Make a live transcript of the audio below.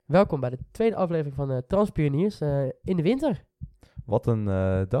Welkom bij de tweede aflevering van Transpioniers in de winter. Wat een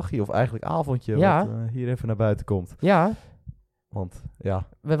dagje of eigenlijk avondje Ja. wat hier even naar buiten komt. Ja, Want ja,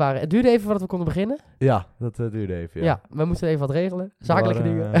 het duurde even voordat we konden beginnen. dat duurde even. Ja, we moesten even wat regelen. Zakelijke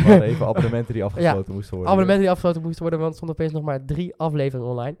dingen. Er waren even abonnementen die afgesloten moesten worden. Abonnementen die afgesloten moesten worden, want er stonden opeens nog maar 3 afleveringen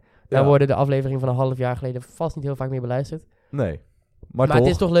online. Daar Ja. worden de afleveringen van een half jaar geleden vast niet heel vaak meer beluisterd. Nee. Maar toch, het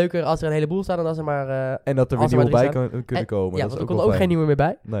is toch leuker als er een heleboel staan dan als er maar... en dat er weer als er maar nieuwe bij 3 kunnen En- komen. ja, dat want is er ook kon wel ook fijn. geen nieuwe meer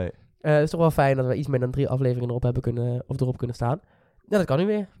bij. Nee. Het is toch wel fijn dat we iets meer dan 3 afleveringen erop kunnen staan. Ja, dat kan nu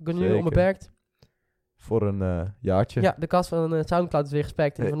weer. We kunnen nu Zeker. onbeperkt. Voor een jaartje Ja, de kast van Soundcloud is weer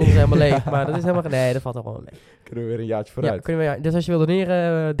gespekt en die van ons is helemaal leeg. Maar dat is helemaal... Nee, dat valt toch wel mee. kunnen we weer een jaartje Ja, vooruit. kunnen we, ja. Dus als je wil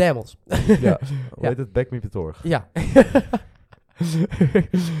doneren, DM ons. Ja. Hoe heet het? Backme.org. Ja.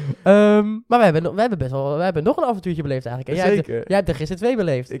 Maar we hebben nog een avontuurtje beleefd eigenlijk. En Zeker. jij hebt er gisteren 2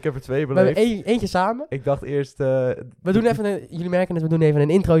 beleefd. Ik heb er 2 We hebben beleefd. eentje samen. Ik dacht eerst... We doen even jullie merken het, we doen even een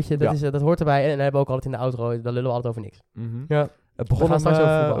introotje. Dat, Ja. dat hoort erbij. En dan hebben we ook altijd in de outro, dan lullen we altijd over niks. Mhm. Ja. Het begon gaan om, straks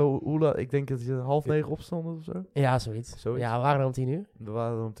over voetbal. hoe laat? Ik denk dat je 8:30 opstonden of zo. Ja, zoiets. Zoiets. Ja, we waren er om 10 uur. We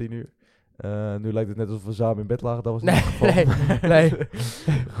waren er om 10:00. Nu lijkt het net alsof we samen in bed lagen. Dat was niet Nee, het geval. nee.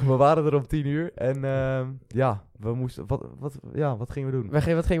 We waren er om 10:00 en we moesten... Wat gingen we doen?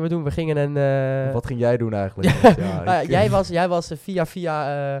 Wat gingen we doen? We gingen een... Wat ging jij doen eigenlijk? Ja. Want Jij was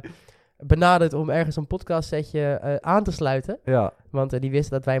via benaderd om ergens een podcastsetje aan te sluiten. Ja, Want die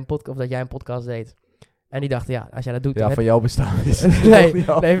wisten dat dat jij een podcast deed. En die dachten, ja, als jij dat doet... dan ja heb- van jouw bestaan is het nee, nog niet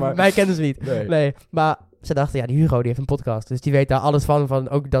af, nee, maar- mij kennen ze niet. Nee. Nee, maar ze dachten, ja, die Hugo die heeft een podcast. Dus die weet daar alles van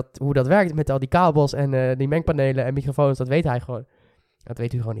ook hoe dat werkt met al die kabels en die mengpanelen en microfoons. Dat weet hij gewoon. Dat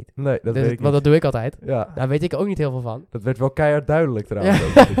weet Hugo niet. Nee, dat Dus- weet ik want dat niet. doe ik altijd. Ja, Daar weet ik ook niet heel veel van. dat werd wel keihard duidelijk trouwens, Ja.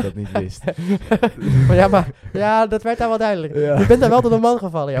 ook, dat ik dat niet wist. maar dat werd daar wel duidelijk. Ja. Je bent daar wel door de man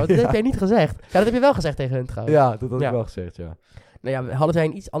gevallen, ja. Want dat Ja. heb jij niet gezegd. Ja, dat heb je wel gezegd tegen hun trouwens. Ja, dat had Ja. ik wel gezegd, ja. Nou ja, hadden zij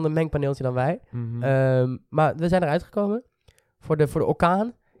een iets ander mengpaneeltje dan wij. Mhm. Maar we zijn eruit gekomen. Voor de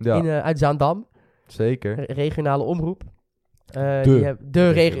orkaan Ja, uit Zaandam. zeker. Regionale omroep.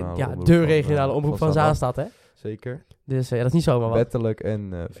 De regionale omroep van Zaanstad, hè. Zeker. Dus dat is niet zomaar wat. Wettelijk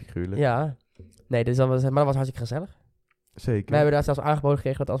en figuurlijk. Ja. Nee, maar dat was hartstikke gezellig. Zeker. We hebben daar zelfs aangeboden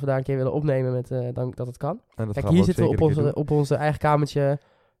gekregen dat als we daar een keer willen opnemen, dan, dat het kan. En dat Kijk, gaan hier ook zitten we zeker een keer doen. op onze eigen kamertje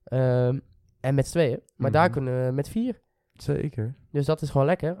en met 2. Maar Mhm. daar kunnen we met 4. Zeker. Dus dat is gewoon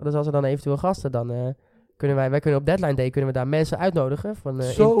lekker. Dus als er dan eventueel gasten, dan kunnen wij kunnen op Deadline Day kunnen we daar mensen uitnodigen van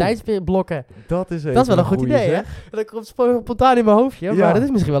Zo. in tijdsblokken. Dat is Dat is wel een goed goeie, idee, hè? zeg. Dat komt spontaan in mijn hoofdje, Ja. maar dat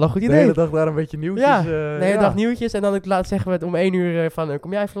is misschien wel een goed De idee. hele dag daar een beetje nieuwtjes. Ja, de hele dag nieuwtjes en dan zeggen we het om 1 uur van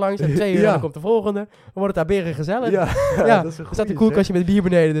kom jij even langs en 2 uur Ja. dan komt de volgende. Dan wordt het daar beren gezellig. Ja, Ja, dat is een Er staat een goeie, koelkastje met bier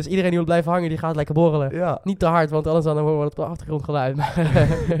beneden, dus iedereen die wil blijven hangen, die gaat lekker borrelen. zeg. Ja, Niet te hard, want anders dan horen we het op de achtergrond geluid.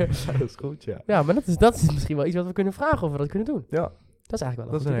 dat is goed, ja. Ja, maar dat is misschien wel iets wat we kunnen vragen of we dat kunnen doen. Ja, Dat is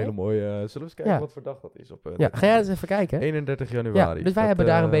eigenlijk dat wel is een een goed hele idee. mooie... zullen we eens kijken Ja. wat voor dag dat is? Op, Ja, ga jij eens even kijken. 31 Ja, januari. dus wij Dat, hebben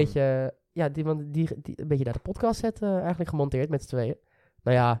daar een beetje, een beetje naar de podcast set eigenlijk gemonteerd met z'n tweeën.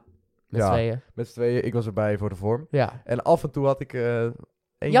 Nou ja, met z'n Ja. tweeën. Met z'n tweeën, ik was erbij voor de vorm. Ja. En af en toe had ik Je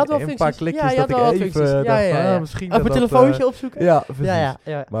had wel een functies. paar klikjes Ja, je dat had ik wel even functies. Ja, dacht ja, van, ja. misschien Op een dat dat, telefoontje opzoeken? Ja, precies.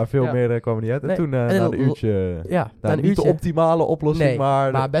 Ja. Maar veel Ja. meer kwam er niet uit. En Nee. toen En na dan een uurtje... Ja, na een niet de uurtje. optimale oplossing, Nee,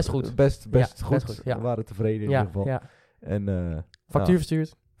 maar best goed. Best Ja, goed. best goed, ja. We waren tevreden in ieder Ja, geval. ja. En Factuur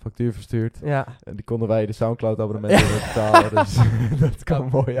verstuurd. factuur verstuurd. Ja. En die konden wij de Soundcloud abonnementen betalen. Dus dat kwam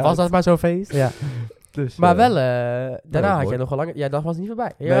mooi uit. Was dat maar zo'n feest? Ja. Dus, Maar wel, daarna dat had mooi. jij nog een lange... Ja, dag was niet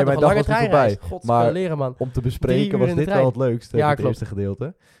voorbij. Je Nee, had mijn nog een dag lange was niet treinreis. voorbij. God, Maar- leren, man. om te 3 bespreken uur was in de dit trein. wel het leukste, Ja, het klopt. eerste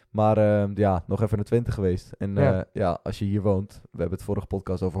gedeelte. Maar nog even naar Twente geweest. En Ja. als je hier woont, we hebben het vorige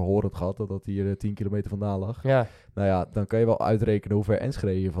podcast over Horend gehad, dat hier 10 kilometer vandaan lag. Ja. Nou ja, dan kan je wel uitrekenen hoe ver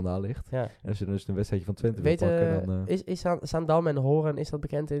Enschede hier vandaan ligt. Ja. En als je dus een wedstrijdje van Twente wil Weet, pakken, dan... is Zaandam en Horen, is dat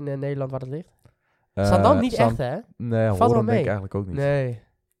bekend in Nederland waar dat ligt? Zaandam niet echt, hè? Nee, Valt wel Horen denk mee. ik eigenlijk ook niet. Nee.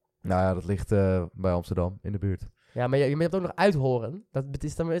 Nou ja, dat ligt bij Amsterdam, in de buurt. Ja, maar je hebt ook nog Uithoren. Dat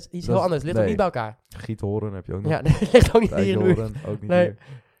is dan iets Dat heel is- anders. Ligt nee. ook niet bij elkaar. Giethoren heb je ook nog. Ja, dat ligt ook niet hier in de buurt. Eindhoven ook niet Nee. hier.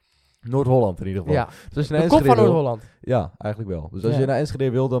 Noord-Holland in ieder geval. Ja, Dus als je naar de kop van Enschede wil- Noord-Holland. Ja, eigenlijk wel. Dus als Ja. je naar Enschede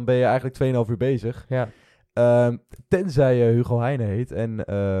wil, dan ben je eigenlijk 2,5 uur bezig. Ja. Tenzij je Hugo Heine heet en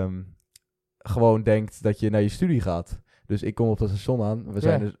gewoon denkt dat je naar je studie gaat. Dus ik kom op dat station aan. We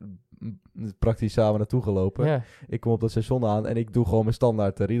zijn Ja. dus praktisch samen naartoe gelopen. Ja. Ik kom op dat station aan en ik doe gewoon mijn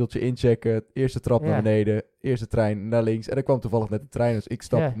standaard riedeltje inchecken. Eerste trap Ja. naar beneden, eerste trein naar links. En er kwam toevallig net de trein, dus ik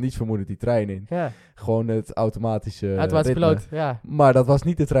stap Ja. niets vermoedend die trein in. Ja. Gewoon het automatische Automatisch ritme. piloot. Ja. Maar dat was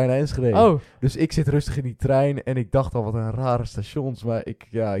niet de trein naar Enschede. Oh. Dus ik zit rustig in die trein en ik dacht al wat een rare stations. Maar ik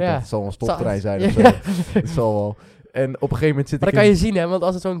Ja. dacht het zal wel een stoptrein zijn Ja. of zo. Het zal wel. En op een gegeven moment zit Maar ik dat kan je zien, hè. Want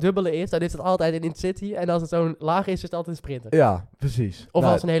als het zo'n dubbele is, dan is het altijd in Intercity. En als het zo'n laag is het altijd een sprinter. Ja, precies. Of Nou,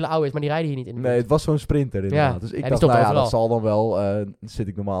 als het een hele oude is, maar die rijden hier niet in de nee, buurt. het was zo'n sprinter inderdaad. Ja. Dus Ja, ik die dacht, stopt nou ja, dat overal. zal dan wel... dan zit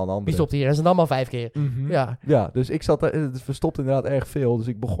ik normaal aan de andere. Die stopt hier en ze dan maar 5 keer. Mhm. Ja. Ja, dus ik zat daar, het verstopte inderdaad erg veel. Dus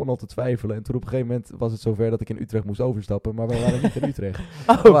ik begon al te twijfelen. En toen op een gegeven moment was het zover dat ik in Utrecht moest overstappen. Maar we waren niet in Utrecht.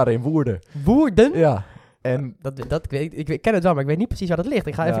 Oh, We waren in Woerden. Woerden? Ja. En Ik ken het wel, maar ik weet niet precies waar dat ligt.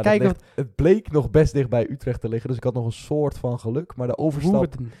 Ik ga ja, even dat kijken ligt- het bleek nog best dicht bij Utrecht te liggen. Dus ik had nog een soort van geluk. Maar de overstap,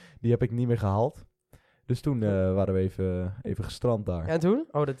 Woerden. die heb ik niet meer gehaald. Dus toen waren we even gestrand daar. En toen?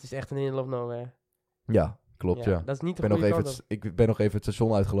 Oh, dat is echt een in of nowhere. Ja, klopt ja. Dat is niet de Ik ben, nog goede even kant op. ik ben nog even het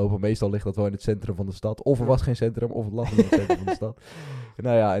station uitgelopen. Meestal ligt dat wel in het centrum van de stad. Of er Ja. was geen centrum, of het lag niet in het centrum van de stad.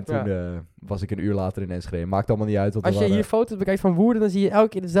 Nou ja, en toen Ja. was ik een uur later in Enschede. Maakt allemaal niet uit. Want Als we je hier waren- foto's bekijkt van Woerden, dan zie je elke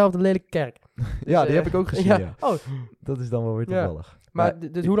keer dezelfde lelijke kerk. Ja, die Dus, heb ik ook gezien, ja. Oh, Dat is dan wel weer Ja. toevallig. maar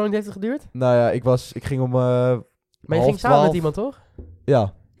dus hoe lang heeft het geduurd? Nou ja, ik ging om Maar je half ging samen 12. met iemand, toch? Ja,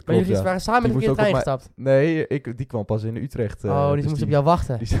 Maar klopt, jullie ja. waren samen Die met een moest keer ook de op trein gestapt. Nee, die kwam pas in Utrecht. Die dus moest op jou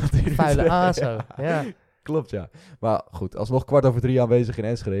wachten. Die zat in Vuile Utrecht. aso. Ja. Klopt, ja. Maar goed, alsnog 2:15 aanwezig in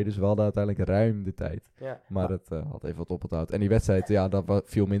Enschede. Dus we hadden uiteindelijk ruim de tijd. Ja. Maar het had even wat oponthoud. En die wedstrijd, ja, daar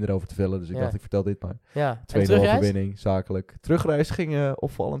viel minder over te vullen. Dus ik Ja. dacht, ik vertel dit maar. Ja. 2-0 En terugreis? overwinning, zakelijk. Terugreis ging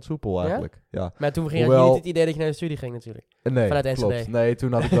opvallend soepel eigenlijk. Ja. Maar toen ging je Hoewel- niet het idee dat je naar de studie ging natuurlijk. Nee, Vanuit Enschede. klopt. Nee,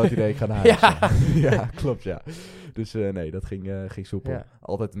 toen had ik wel het idee, ik ga naar huis. Ja. Ja, klopt, ja. Dus nee, dat ging soepel. Ja.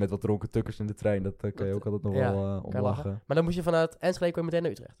 Altijd met wat dronken tukkers in de trein. Dat kan je ook altijd nog Ja, wel om Kan je lachen. lachen. Maar dan moest je vanuit Enschede kwam je meteen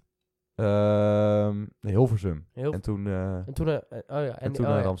naar Utrecht. Hilversum. Heel En toen, En toen, oh ja. en toen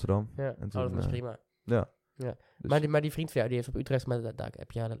oh naar ja. Amsterdam. Ja. En toen, dat was prima. Dus- Maar die vriend van jou, die heeft op Utrecht, maar daar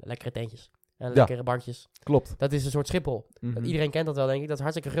heb je lekkere tentjes. En Ja. lekkere bankjes. Klopt. Dat is een soort Schiphol. Mhm. Iedereen kent dat wel, denk ik. Dat is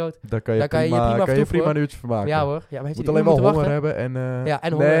hartstikke groot. Daar kan je daar kan je prima, prima kan je vertoeven, prima hoor. een uurtje vermaken. Ja hoor. Ja, maar heeft Je moet hij alleen niet wel moeten honger wachten? hebben. En, Ja,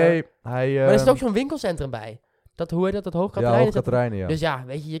 en honger, nee, hij... Maar er zit ook zo'n winkelcentrum bij. Hoe heet dat? Dat ja, Hoogkaterijnen? Hoogkaterijnen, ja. Dus ja,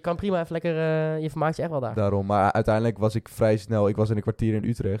 weet je kan prima even lekker... je vermaakt je echt wel daar. Daarom. Maar uiteindelijk was ik vrij snel... Ik was in een kwartier in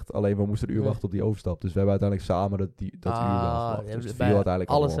Utrecht. Alleen we moesten een uur Ja. wachten op die overstap. Dus we hebben uiteindelijk samen dat uur wachten. Dus het viel uiteindelijk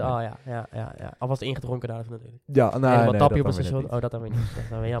alles. allemaal mee. Ja. Alvast ingedronken daarvan natuurlijk. Ja, Nee, nee, wat nee, tapje dat op het dan weer station. net Oh, dat dan weer niet. Dat is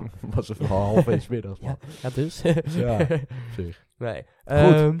dan weer jammer. niet. Was er half eens middags, man. Ja, dus. Ja, op zich. Nee.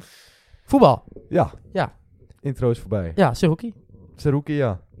 Goed. Voetbal. Ja. Ja. Intro is voorbij. Ja, Seruki. Seruki,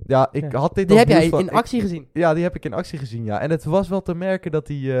 ja. Ja, ik Ja. had dit Die als heb jij nieuws van- in actie gezien. Ja, die heb ik in actie gezien, ja. En het was wel te merken dat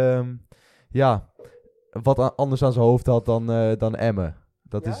hij, wat anders aan zijn hoofd had dan Emmen.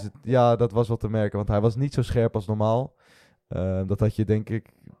 Dat, Ja? is het, ja, dat was wel te merken, want hij was niet zo scherp als normaal. Dat had je denk ik,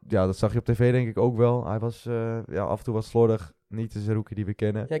 ja, dat zag je op tv denk ik ook wel. Hij was, af en toe was slordig, niet de Seruki die we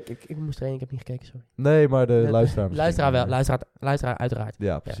kennen. Ja, ik moest erheen, ik heb niet gekeken, sorry. Nee, maar de Ja, luisteraar misschien. Luisteraar wel, luisteraar uiteraard.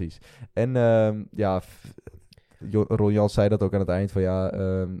 Ja, precies. En Ron Jans zei dat ook aan het eind van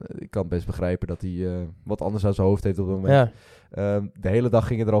ik kan best begrijpen dat hij wat anders aan zijn hoofd heeft op het moment. Ja. De hele dag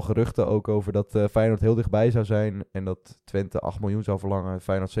gingen er al geruchten ook over dat Feyenoord heel dichtbij zou zijn en dat Twente 8 miljoen zou verlangen,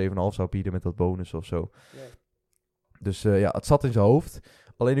 Feyenoord 7,5 zou bieden met dat bonus of zo. Ja. Dus het zat in zijn hoofd.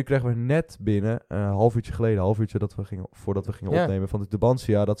 Alleen nu kregen we net binnen, een half uurtje geleden, voordat we gingen Ja. opnemen van de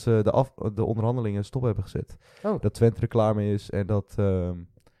Tubantia, dat ze de onderhandelingen stop hebben gezet. Oh. Dat Twente er klaar mee is en dat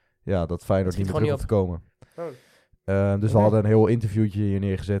Feyenoord schiet niet meer gewoon terug hoeft te komen. Oh. Dus we Oké. hadden een heel interviewtje hier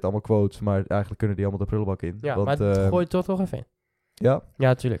neergezet, allemaal quotes, maar eigenlijk kunnen die allemaal de prullenbak in. Ja, want, maar gooi het toch even in. ja? Ja,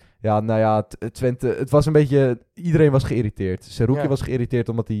 natuurlijk. Ja, nou ja, Twente, het was een beetje, iedereen was geïrriteerd. Seruki Ja. was geïrriteerd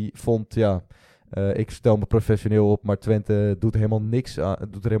omdat hij vond, ik stel me professioneel op, maar Twente doet er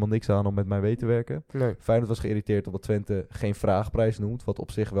helemaal niks aan om met mij mee te werken. Nee. Feyenoord was geïrriteerd omdat Twente geen vraagprijs noemt, wat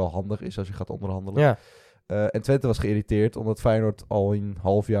op zich wel handig is als je gaat onderhandelen. Ja. En Twente was geïrriteerd omdat Feyenoord al in een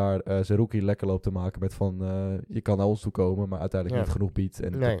half jaar Seruki lekker loopt te maken met van je kan naar ons toe komen, maar uiteindelijk Ja. niet genoeg biedt.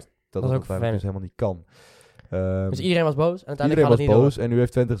 En Nee, dat is ook het Feyenoord dus helemaal niet kan. Dus iedereen was boos en uiteindelijk Iedereen gaat was het niet boos en nu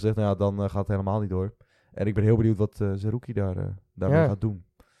heeft Twente gezegd, nou ja, dan gaat het helemaal niet door. En ik ben heel benieuwd wat Seruki daarmee Ja. gaat doen.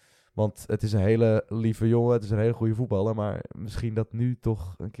 Want het is een hele lieve jongen, het is een hele goede voetballer, maar misschien dat nu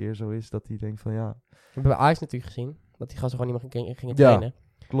toch een keer zo is dat hij denkt van ja, We hebben bij Ajax natuurlijk gezien dat die gasten gewoon niet meer gingen Ja. trainen.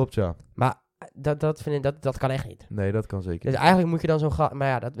 klopt ja. Maar dat vind ik, dat kan echt niet. Nee, dat kan zeker Dus niet. eigenlijk moet je dan zo'n maar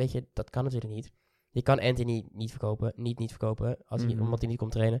ja, dat weet je, dat kan natuurlijk niet. Je kan Anthony niet verkopen, niet verkopen, Mhm. omdat hij niet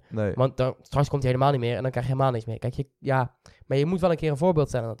komt trainen. Nee, Want dan, straks komt hij helemaal niet meer en dan krijg je helemaal niks meer. Kijk, maar je moet wel een keer een voorbeeld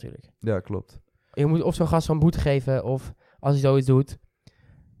stellen natuurlijk. ja, klopt. Je moet of zo'n gast zo'n boete geven, of als hij zoiets doet.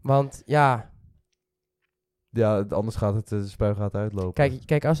 Want ja, Ja, anders gaat het de spuigaat uitlopen.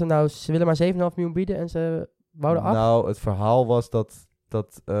 kijk als ze willen maar 7,5 miljoen bieden en ze wouden af. Nou, het verhaal was dat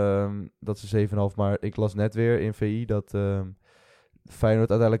ze 7,5, maar ik las net weer in VI dat Feyenoord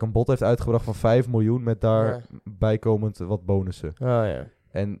uiteindelijk een bod heeft uitgebracht van 5 miljoen met daar Ja. bijkomend wat bonussen. Oh ja.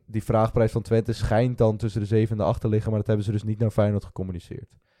 En die vraagprijs van Twente schijnt dan tussen de 7 en de 8 te liggen, maar dat hebben ze dus niet naar Feyenoord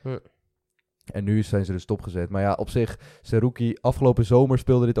gecommuniceerd. En nu zijn ze dus stopgezet. Maar ja, op zich, Seruki, afgelopen zomer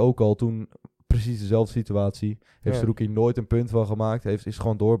speelde dit ook al. Toen precies dezelfde situatie. Heeft Seruki nooit een punt van gemaakt. Is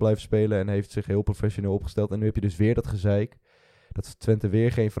gewoon door blijven spelen en heeft zich heel professioneel opgesteld. En nu heb je dus weer dat gezeik. Dat Twente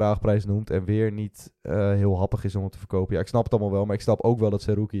weer geen vraagprijs noemt en weer niet heel happig is om het te verkopen. Ja, ik snap het allemaal wel, maar ik snap ook wel dat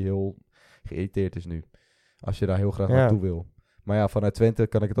Seruki heel geïrriteerd is nu. Als je daar heel graag naartoe wil. Maar ja, vanuit Twente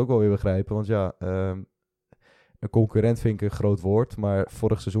kan ik het ook wel weer begrijpen. Want ja, een concurrent vind ik een groot woord. Maar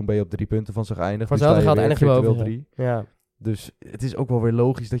vorig seizoen ben je op 3 punten van zich eindigd. Voor hetzelfde geld eindig je boven. 3. Ja. Dus het is ook wel weer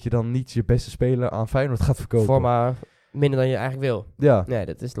logisch dat je dan niet je beste speler aan Feyenoord gaat verkopen. Voor maar minder dan je eigenlijk wil. Ja. Nee,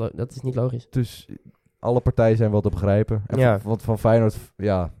 dat is niet logisch. Dus alle partijen zijn wel te begrijpen. En want van Feyenoord,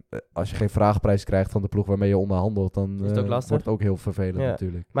 ja, als je geen vraagprijs krijgt van de ploeg waarmee je onderhandelt, dan wordt het ook heel vervelend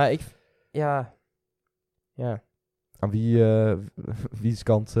natuurlijk. Maar ja. Aan wie's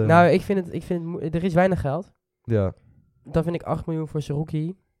kant? Nou, ik vind het er is weinig geld. Ja. Dan vind ik 8 miljoen voor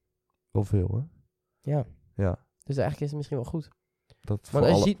Seruki. Wel veel, hè? Ja. Dus eigenlijk is het misschien wel goed. Dat Want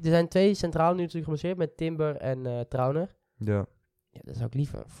als je ziet, er zijn 2 centraal nu natuurlijk geblesseerd met Timber en Trauner. Ja. Ja, dan zou ik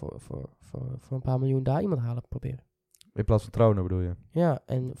liever voor een paar miljoen daar iemand halen proberen. In plaats van Trauner bedoel je? Ja,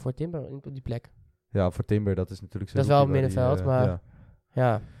 en voor Timber op die plek. Ja, voor Timber, dat is natuurlijk... Dat is wel een middenveld, maar...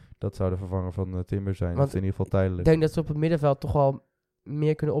 Ja. Dat zou de vervanger van Timber zijn, Want of in ieder geval tijdelijk. Ik denk dat ze op het middenveld toch wel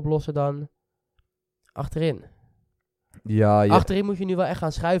meer kunnen oplossen dan achterin. Ja. Achterin moet je nu wel echt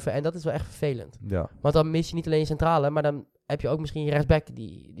gaan schuiven en dat is wel echt vervelend. Ja. Want dan mis je niet alleen je centrale, maar dan heb je ook misschien je rechtsback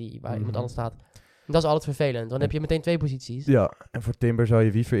waar iemand anders staat. En dat is altijd vervelend. Dan heb je meteen 2 posities. Ja, en voor Timber zou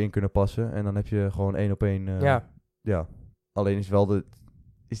je Wiever in kunnen passen en dan heb je gewoon 1-op-1... Ja. Alleen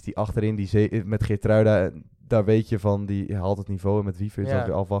is die achterin, met Geertruida, daar weet je van, die haalt het niveau. En met Wiever is dat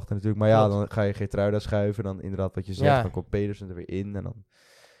weer afwachten natuurlijk. Maar ja, dan ga je Geertruida schuiven. Dan inderdaad wat je zegt, dan komt Pedersen er weer in. En dan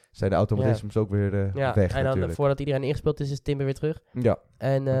zijn de automatismes ook weer weg en dan natuurlijk. Voordat iedereen ingespeeld is Timber weer terug. Ja.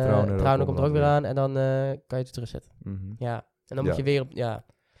 En Trauner komt er ook weer aan. En dan kan je het terugzetten. Mm-hmm. Ja. En dan moet je weer op... Ja,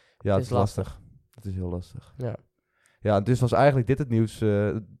 het is lastig. Het is heel lastig. Ja, dus was eigenlijk dit het nieuws.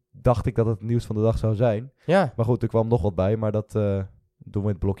 Dacht ik dat het nieuws van de dag zou zijn. Ja. Maar goed, er kwam nog wat bij. Maar dat doen we in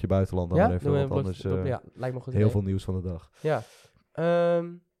het blokje buitenland dan maar even. Want anders lijkt me goed heel veel nieuws van de dag. Ja.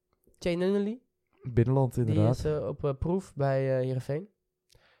 Jay Nunnally. Binnenland inderdaad. Die is op proef bij Heerenveen.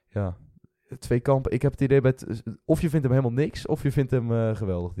 Ja. 2 kampen. Ik heb het idee of je vindt hem helemaal niks, of je vindt hem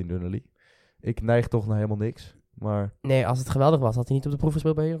geweldig, die Nunnally. Ik neig toch naar helemaal niks. Maar... Nee, als het geweldig was, had hij niet op de proef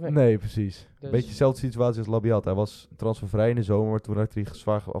gespeeld bij Heerenveen. Nee, precies. Dus... Beetje dezelfde situatie als Labiat. Hij was transfervrij in de zomer, toen hij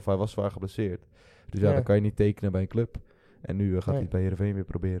was zwaar geblesseerd. Dus dan kan je niet tekenen bij een club. En nu gaat hij het bij Heerenveen weer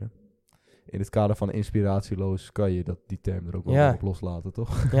proberen. In het kader van inspiratieloos kan je die term er ook wel op loslaten,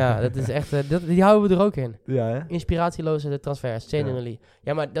 toch? Ja, dat is echt... die houden we er ook in. Ja, hè? Inspiratieloze transfers. Jay Nunnally.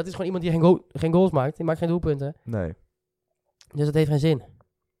 Ja, maar dat is gewoon iemand die geen goals maakt. Die maakt geen doelpunten. Nee. Dus dat heeft geen zin.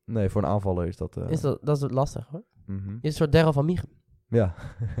 Nee, voor een aanvaller is dat... dat is lastig, hoor. Mm-hmm. Is een soort Daryl van Michem. Ja.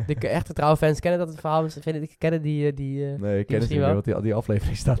 De echte trouwe fans kennen dat het verhaal. Kennen die nee, ik ken het niet meer, want die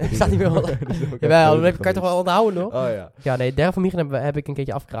aflevering staat er niet. Staat niet meer wel. Jawel, dan kan je toch wel onthouden nog? Oh ja. Ja, nee, Daryl van Michem heb ik een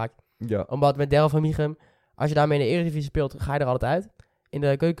keertje afgeraakt. Ja. Omdat met Daryl van Michem, als je daarmee in de Eredivisie speelt, ga je er altijd uit. In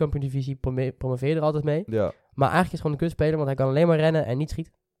de Keukenkampioen-divisie promoveer je er altijd mee. Ja. Maar eigenlijk is het gewoon een kutspeler, want hij kan alleen maar rennen en niet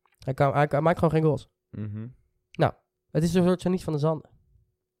schieten. Hij maakt gewoon geen goals. Mm-hmm. Nou, het is een soort niet van de zand.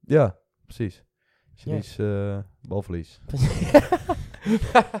 Ja, precies. Verlies, balverlies.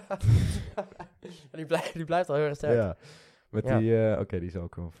 Die blijft al heel erg sterk. Ja. Met die, oké, die is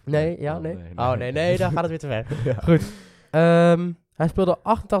ook... Nee. Oh, nee, dan gaat het weer te ver. Ja. Goed. Hij speelde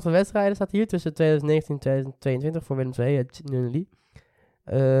 88 wedstrijden, staat hier, tussen 2019 en 2022 voor Willem II, Nunnally.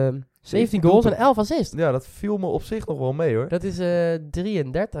 17 goals en 11 assists. Ja, dat viel me op zich nog wel mee, hoor. Dat is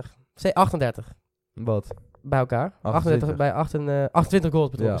 38. Wat? Bij elkaar. 28 goals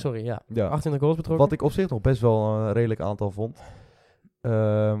betrokken, sorry. Ja. 28 goals betrokken. Wat ik op zich nog best wel een redelijk aantal vond.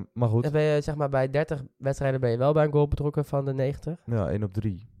 Maar goed. Dan ben je, zeg maar, bij 30 wedstrijden ben je wel bij een goal betrokken van de 90. Ja, 1 op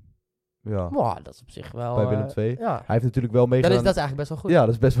 3. Ja. Wow, dat is op zich wel... Bij Willem II. Ja. Hij heeft natuurlijk wel meegedaan... Dat is eigenlijk best wel goed. Ja,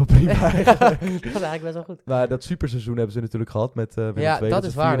 dat is best wel prima eigenlijk. Dat is eigenlijk best wel goed. Maar dat superseizoen hebben ze natuurlijk gehad met Willem II. Ja, dat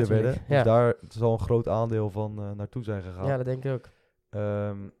is waar natuurlijk. Werden. Dus daar zal een groot aandeel van naartoe zijn gegaan. Ja, dat denk ik ook.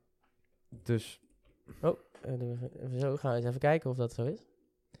 Dus... Zo, gaan we eens even kijken of dat zo is.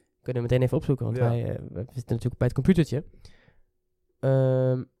 We kunnen meteen even opzoeken, want wij zitten natuurlijk bij het computertje.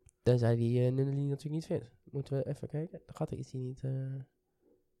 Tenzij die Nunnally natuurlijk niet vindt. Moeten we even kijken. Dan gaat er iets die niet...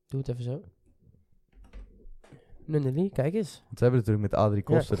 Doe het even zo. Nunnally, kijk eens. Want ze hebben natuurlijk met Adrie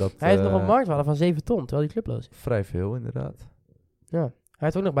Koster dat... Hij heeft nog een marktwaarde van 7 ton, terwijl hij clubloos is. Vrij veel, inderdaad. Ja.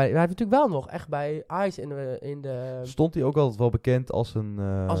 heeft ook nog hij heeft natuurlijk wel nog echt bij Ajax in de Stond hij ook altijd wel bekend als een...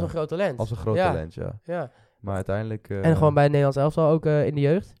 als een groot talent. Als een groot talent, ja. Ja. Maar uiteindelijk... en gewoon bij het Nederlands elftal ook in de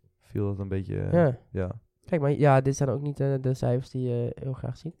jeugd. viel dat een beetje... ja. Kijk, maar dit zijn ook niet de cijfers die je heel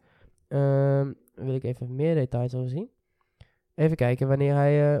graag ziet. Wil ik even meer details over zien. Even kijken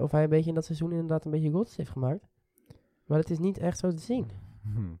wanneer of hij een beetje in dat seizoen inderdaad een beetje goals heeft gemaakt. Maar dat is niet echt zo te zien.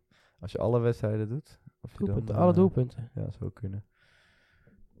 Als je alle wedstrijden doet... Of je dan, alle doelpunten. Ja, zou kunnen.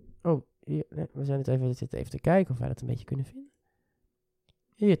 Oh, hier, we zitten even te kijken of wij dat een beetje kunnen vinden.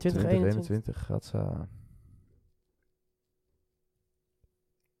 Hier, 2021 gaat ze...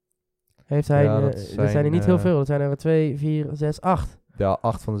 Heeft hij... Ja, dat zijn er niet heel veel. Dat zijn er 2, 4, 6, 8. Ja,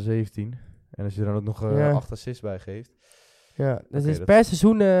 8 van de 17. En als je er dan ook nog 8 assists bij geeft. Ja, dus per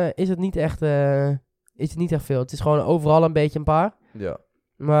seizoen is het niet echt veel. Het is gewoon overal een beetje een paar. Ja.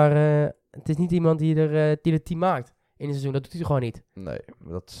 Maar het is niet iemand die er 10 maakt in een seizoen. Dat doet hij gewoon niet. Nee,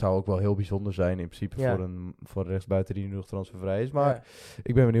 dat zou ook wel heel bijzonder zijn in principe voor een rechtsbuiten die nu nog transfervrij is. Maar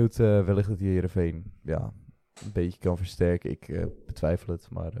ik ben benieuwd wellicht dat die Heerenveen een beetje kan versterken. Ik betwijfel het,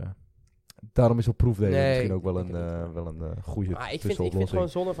 maar daarom is op proefdelen misschien ook wel een goede maar ik vind het gewoon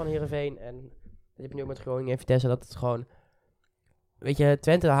zonde van Heerenveen. En dat heb je nu ook met Groningen en Vitesse. Dat het gewoon... Weet je,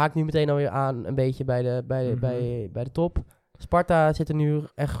 Twente haakt nu meteen alweer aan een beetje bij de top. Sparta zit er nu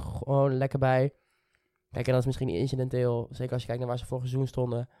echt gewoon lekker bij. Kijk, en dat is misschien incidenteel. Zeker als je kijkt naar waar ze vorig seizoen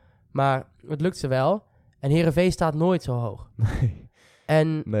stonden. Maar het lukt ze wel. En Heerenveen staat nooit zo hoog.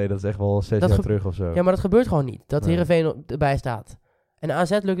 Nee, dat is echt wel 6 jaar terug of zo. Ja, maar dat gebeurt gewoon niet. Dat Heerenveen erbij staat. En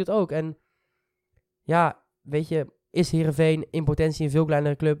AZ lukt het ook. En ja, weet je, is Heerenveen in potentie een veel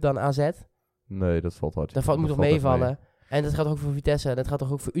kleinere club dan AZ? Nee, dat valt hard. Dat moet toch meevallen. En dat gaat ook voor Vitesse. Dat gaat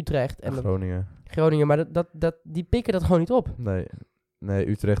toch ook voor Utrecht. En Groningen. Maar die pikken dat gewoon niet op. Nee,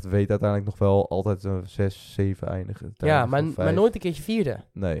 Utrecht weet uiteindelijk nog wel altijd een 6, 7 eindigen. Ja, maar nooit een keertje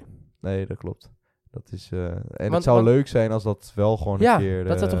 4e. Nee, dat klopt. Dat is, het zou leuk zijn als dat wel gewoon een keer...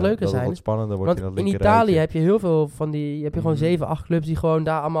 dat zou toch leuker zijn? Dat het wat spannender wordt want in dat in Italië heb je heel veel van die... Heb je gewoon 7, 8 clubs die gewoon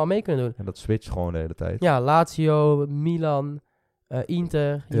daar allemaal mee kunnen doen. En dat switcht gewoon de hele tijd. Ja, Lazio, Milan,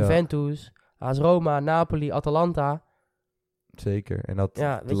 Inter, Juventus, AS Roma, Napoli, Atalanta... Zeker. En dat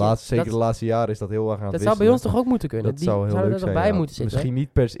de laatste jaren is dat heel erg aan het wisselen. Dat zou bij ons toch ook moeten kunnen? Dat zou heel leuk zijn, bij moeten zitten. Misschien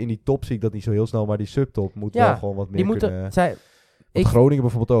niet per in die top zie ik dat niet zo heel snel, maar die subtop moet wel gewoon wat meer kunnen. Groningen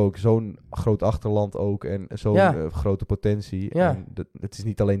bijvoorbeeld ook. Zo'n groot achterland ook. En zo'n grote potentie. Ja. En het is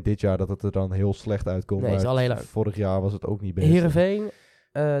niet alleen dit jaar dat het er dan heel slecht uitkomt. Nee, maar vorig jaar was het ook niet best. Heerenveen,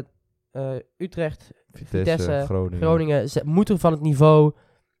 Utrecht, Vitesse Groningen moeten van het niveau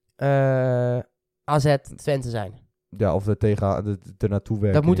AZ Twente zijn. Ja, of er naartoe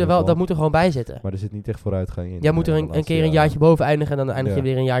werken. Dat moet er gewoon bij zitten. Maar er zit niet echt vooruitgang in. Jij moet er een keer een jaartje boven eindigen. En dan eindig je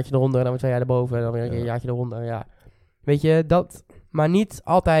weer een jaartje eronder. En dan weer 2 jaar erboven. En dan weer een jaartje eronder. Ja. Weet je, dat... Maar niet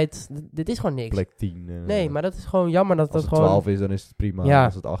altijd... Dit is gewoon niks. Plek 10. Nee, maar dat is gewoon jammer dat als dat het gewoon... 12 is, dan is het prima. Ja.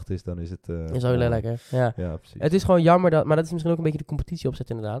 Als het 8 is, dan is het... is ook lekker. Ja, precies. Het is gewoon jammer dat... Maar dat is misschien ook een beetje de competitie opzet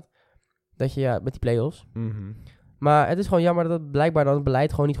inderdaad. Dat je, met die play-offs. Mm-hmm. Maar het is gewoon jammer dat het blijkbaar dan het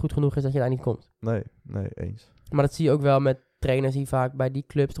beleid gewoon niet goed genoeg is dat je daar niet komt. Nee, eens. Maar dat zie je ook wel met trainers die vaak bij die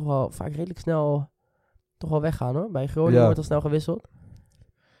clubs toch wel vaak redelijk snel toch wel weggaan hoor. Bij Groningen wordt al snel gewisseld.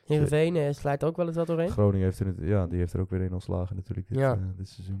 Heerenveen slijt ook wel eens wat doorheen. Groningen heeft er ook weer een ontslagen natuurlijk dit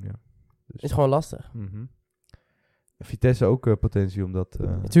seizoen. Ja. Dus is gewoon lastig. Mm-hmm. Vitesse ook potentie om dat...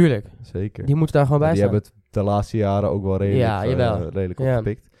 Natuurlijk. Zeker. Die moeten daar gewoon bij die staan. hebben het de laatste jaren ook wel redelijk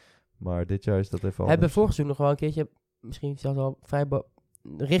opgepikt. Maar dit jaar is dat even anders. Hebben vorig seizoen nog wel een keertje, misschien zelfs al vrij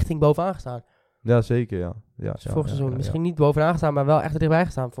richting bovenaan gestaan. Ja, zeker, ja. Vorig seizoen misschien niet bovenaan gestaan, maar wel echt er dichtbij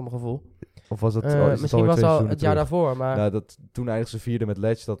gestaan, voor mijn gevoel. Of was het... misschien was het al het jaar daarvoor, maar... Nou, toen eindigden ze vierde met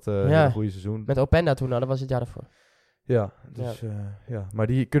Ledge, dat hele goede seizoen. Met Openda toen, dat was het jaar daarvoor. Ja, dus maar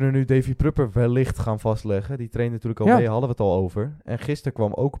die kunnen nu Davy Prupper wellicht gaan vastleggen. Die trainde natuurlijk al mee, hadden we het al over. En gisteren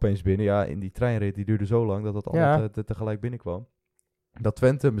kwam ook opeens binnen. Ja, in die treinrit, die duurde zo lang dat dat allemaal tegelijk binnenkwam. Dat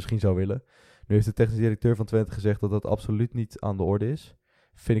Twente misschien zou willen. Nu heeft de technisch directeur van Twente gezegd dat dat absoluut niet aan de orde is.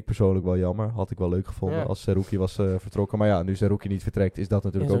 Vind ik persoonlijk wel jammer. Had ik wel leuk gevonden als Seruki was vertrokken. Maar ja, nu Seruki niet vertrekt, is dat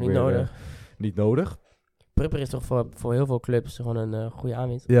natuurlijk ook weer niet nodig. Prupper is toch voor heel veel clubs gewoon een goede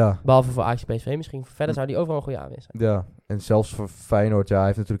aanwinst. Ja. Behalve voor Ajax PSV misschien. Verder zou die overal een goede aanwinst zijn. Ja, en zelfs voor Feyenoord, hij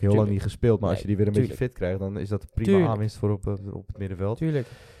heeft natuurlijk heel lang niet gespeeld. Maar als je die weer een beetje fit krijgt, dan is dat een prima aanwinst voor op het middenveld. Tuurlijk.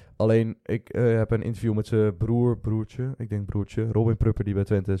 Alleen, ik heb een interview met zijn broertje, Robin Prupper, die bij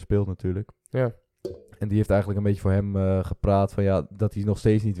Twente speelt natuurlijk. Ja. En die heeft eigenlijk een beetje voor hem gepraat van dat hij nog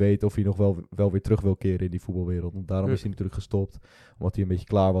steeds niet weet of hij nog wel weer terug wil keren in die voetbalwereld. Want daarom is hij natuurlijk gestopt, omdat hij een beetje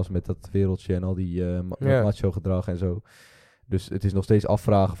klaar was met dat wereldje en al die macho gedrag en zo. Dus het is nog steeds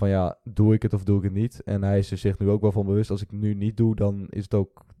afvragen van ja, doe ik het of doe ik het niet? En hij is er zich nu ook wel van bewust. Als ik het nu niet doe, dan is het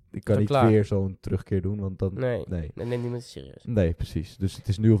ook... Ik kan Dan niet klaar. weer zo'n terugkeer doen, want dan... Nee, Nee. dan neemt niemand het serieus. Nee, precies. Dus het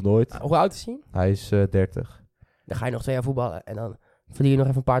is nu of nooit. Hoe oud is hij? Hij is 30. Dan ga je nog 2 jaar voetballen en dan verdien je nog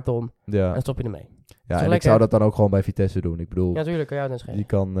even een paar ton en Ja, dan stop je ermee. ja en ik lekker? zou dat dan ook gewoon bij Vitesse doen. Ik bedoel, Ja, natuurlijk, kan jou dan je schelen.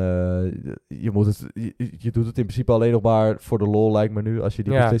 kan... je doet het in principe alleen nog maar voor de lol, lijkt me nu. Als je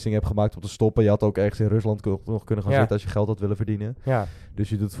die Ja. beslissing hebt gemaakt om te stoppen. Je had ook ergens in Rusland nog kunnen gaan Ja. zitten als je geld had willen verdienen. Ja, Dus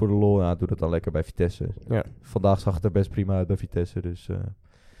je doet het voor de lol. Nou, doe dat dan lekker bij Vitesse. Ja. Vandaag zag het er best prima uit bij Vitesse. Dus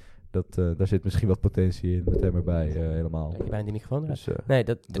daar zit misschien wat potentie in met hem erbij helemaal. je bijna die microfoon eruit. Dus Nee,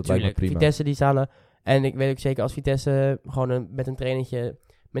 dat lijkt me natuurlijk. prima. Vitesse die staan er. En ik weet ook zeker als Vitesse gewoon met een trainertje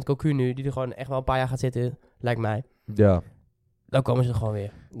met Cocu nu, die er gewoon echt wel een paar jaar gaat zitten, lijkt mij. ja. Dan komen ze gewoon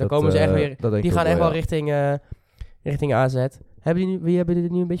weer. Dan dat, komen ze echt weer. dat denk Die ik gaan ook echt wel ja. richting AZ. Wie hebben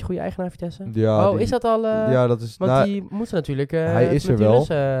die nu een beetje goede eigenaar Vitesse? Ja, is dat al... ja, dat is... Want nou, die moeten natuurlijk... hij is met er die wel.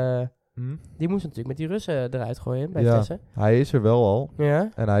 Russen, hm? die moesten natuurlijk met die Russen eruit gooien bij Ja. Vitesse. Hij is er wel al. Ja.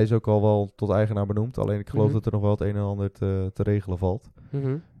 En hij is ook al wel tot eigenaar benoemd. Alleen ik geloof Mhm. dat er nog wel het een en ander te regelen valt.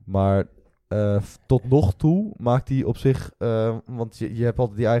 Mhm. Maar tot nog toe maakt hij op zich... want je hebt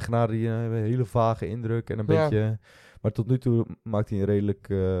altijd die eigenaren die een hele vage indruk en een Ja. beetje... Maar tot nu toe maakt hij een redelijk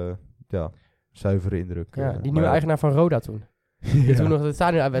zuivere indruk. Ja, die maar nieuwe eigenaar van Roda toen. Die ja. toen nog het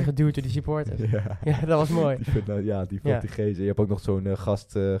stadion uit werd geduwd door die supporters. Ja. Ja, dat was mooi. Die Ja. Portugezen. Je hebt ook nog zo'n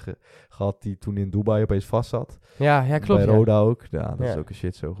gast gehad die toen in Dubai opeens vast zat. Ja, klopt. Bij Ja. Roda ook. Ja, dat is Ja. ook een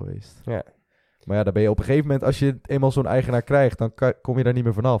shit zo geweest. Ja. Maar ja, dan ben je op een gegeven moment, als je eenmaal zo'n eigenaar krijgt, dan kom je daar niet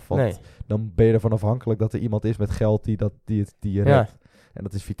meer vanaf. Want Nee. dan ben je ervan afhankelijk dat er iemand is met geld die je Ja. redt. En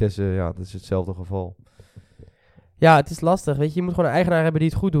dat is Vitesse, ja, dat is hetzelfde geval. Ja, het is lastig. Weet je, je moet gewoon een eigenaar hebben die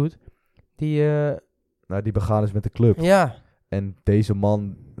het goed doet. Die, Nou, die begaan is met de club. ja. En deze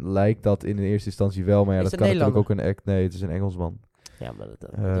man lijkt dat in de eerste instantie wel. Maar ja, Is dat het kan natuurlijk ook Nederlander? Nee, het is een Engelsman. Ja, maar dat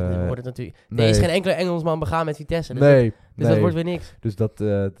Eh, wordt het natuurlijk... Er nee. is geen enkele Engelsman begaan met Vitesse. Dus Nee, dus dat wordt weer niks. Dus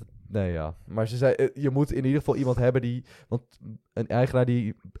nee, ja. Maar ze zei, je moet in ieder geval iemand hebben die... Want een eigenaar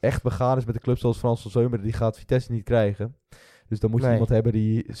die echt begaan is met de club zoals Frans van Zeumeren, die gaat Vitesse niet krijgen. Dus dan moet je Nee. iemand hebben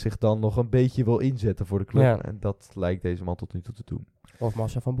die zich dan nog een beetje wil inzetten voor de club. Ja. En dat lijkt deze man tot nu toe te doen. Of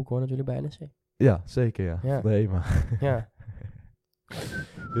Marcel van Boekhoorn natuurlijk bij NEC. Ja, zeker ja. Ja. Nee, maar... Ja.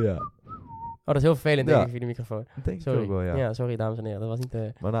 ja, Oh, dat is heel vervelend, Ja. denk ik, via de microfoon. dat denk Sorry. ik ook wel, ja. Sorry, dames en heren. Dat was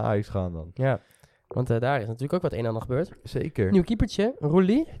niet... Maar naar Ajax gaan dan. Ja. Want daar is natuurlijk ook wat een en ander gebeurd. Zeker. Nieuw keepertje,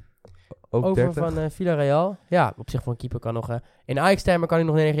 Roelie. Ook Over 30. van Villarreal. Ja, op zich voor een keeper kan nog... in Ajax-termen kan hij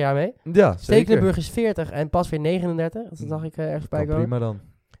nog 9 jaar mee. Ja, zeker. Stekelenburg is 40 en pas weer 39. Dat zag ik ergens bij Kan komen. prima dan.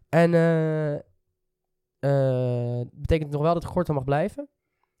 En betekent nog wel dat Gorter mag blijven.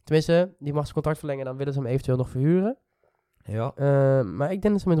 Tenminste, die mag zijn contract verlengen. Dan willen ze hem eventueel nog verhuren. Ja. Maar ik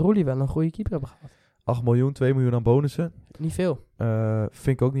denk dat ze met Roelie wel een goede keeper hebben gehad. 8 miljoen, 2 miljoen aan bonussen. Niet veel.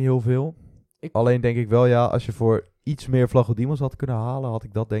 Vind ik ook niet heel veel. Ik- Alleen denk ik wel, ja, als je voor iets meer Vlachodimos had kunnen halen, had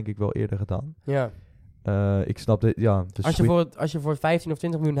ik dat denk ik wel eerder gedaan. Ja. Ik snap dit, ja. de Als je voor 15 of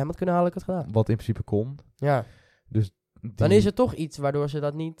 20 miljoen hem had kunnen halen, had ik het gedaan. wat in principe kon. Ja. Die- Dan is er toch iets waardoor ze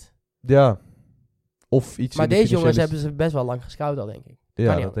dat niet... Ja. Of iets Maar in de deze jongens financiële- hebben ze best wel lang gescout al, denk ik. Ja,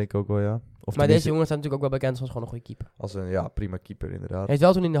 kan niet dat denk ik ook wel, ja. Of Maar tenminste, deze jongens zijn natuurlijk ook wel bekend als gewoon een goede keeper. als een prima keeper inderdaad. Hij heeft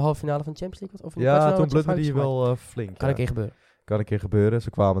wel toen in de halve finale van de Champions League... Of in de Ja, kwartfinale toen wat blunderde hij foutjes gemaakt. wel flink. Kan ja. een keer gebeuren. Kan een keer gebeuren. Ze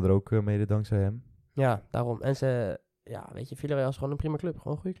kwamen er ook mede dankzij hem. Ja, daarom. En ze... Ja, weet je, Villarreal is gewoon een prima club.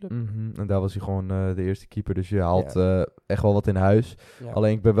 Gewoon een goede club. En daar was hij gewoon de eerste keeper. Dus je haalt echt wel wat in huis. Ja.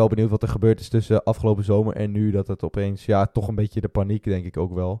 Alleen ik ben wel benieuwd wat er gebeurd is tussen afgelopen zomer en nu. Dat het opeens, ja, toch een beetje de paniek denk ik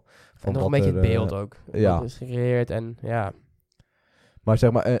ook wel. En nog wat een beetje er, het beeld ook. ja. Wat is gecreëerd en ja. Maar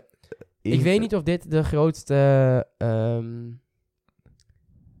zeg maar... Ik weet niet of dit de grootste...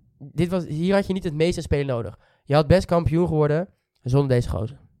 hier had je niet het meeste spelen nodig. Je had best kampioen geworden zonder deze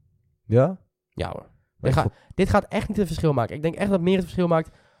gozer. Ja? Ja hoor. Maar Dit gaat echt niet het verschil maken. Ik denk echt dat meer het verschil maakt...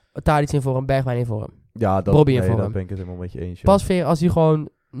 Tadic in vorm, Bergwijn in vorm. ja, Robbie in nee, vorm. daar ben ik het helemaal met je eens. Ja. Pasveer, als hij gewoon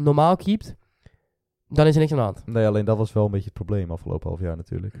normaal keept... dan is er niks aan de hand. Nee, alleen dat was wel een beetje het probleem afgelopen half jaar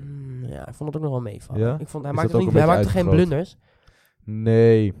natuurlijk. Ja, ik vond het ook nog wel meevallen. Ja? Ik vond, hij Is maakte, dat ook niet, een hij beetje maakte geen uitvergroot? blunders.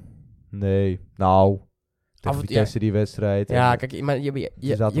 Nee. Nou, Af tegen en toe- Vitesse die wedstrijd. Ja, en- kijk, maar je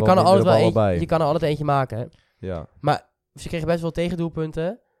Ze zaten kan wel er altijd minder wel op allebei. je kan er altijd eentje maken. Hè. Ja. Maar ze kregen best wel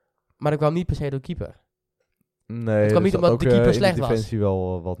tegendoelpunten. Maar dat kwam niet per se door keeper. Nee, kwam niet er zat omdat ook, de keeper in slecht de was. defensie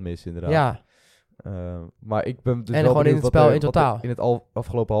wel wat mis inderdaad. Ja, Maar ik ben dus En wel gewoon in benieuwd het wat spel er- in wat er totaal. in het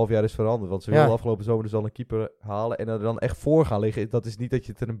afgelopen half jaar is veranderd. Want ze Ja. wilden afgelopen zomer dus al een keeper halen en er dan echt voor gaan liggen. Dat is niet dat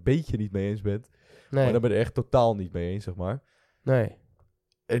je het er een beetje niet mee eens bent. Maar nee. dan ben je er echt totaal niet mee eens, zeg maar. Nee.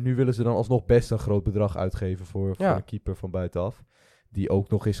 En nu willen ze dan alsnog best een groot bedrag uitgeven voor Ja. een keeper van buitenaf. Die ook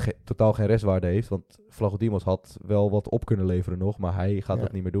nog eens totaal geen restwaarde heeft. Want Vlachodimos had wel wat op kunnen leveren nog. Maar hij gaat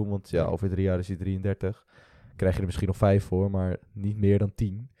dat niet meer doen. Want ja, over 3 jaar is hij 33. Krijg je er misschien nog 5 voor. Maar niet meer dan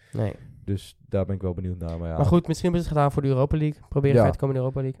 10. Nee. Dus daar ben ik wel benieuwd naar. Maar goed, misschien hebben ze het gedaan voor de Europa League. Proberen verder te komen in de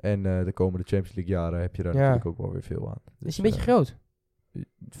Europa League. En de komende Champions League jaren heb je daar natuurlijk ook wel weer veel aan. Dus, is hij een beetje groot?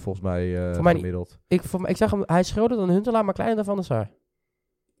 Volgens mij voor mij gemiddeld. Ik zag hem, hij is groter dan Huntelaar, maar kleiner dan Van der Sar.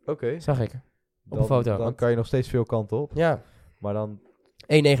 Oké. Zag ik. Op een foto. Dan kan je nog steeds veel kanten op. Ja. Maar dan... 1,89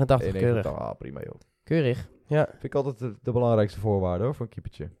 keurig. Ah, prima joh. Keurig, ja. Vind ik altijd de belangrijkste voorwaarde hoor, voor een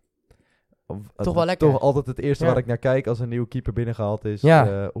keepertje. Toch wel lekker. Toch altijd het eerste waar ik naar kijk als een nieuwe keeper binnengehaald is.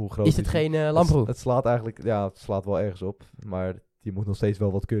 Hoe groot is het geen Lamproe? Het slaat eigenlijk, het slaat wel ergens op. Maar je moet nog steeds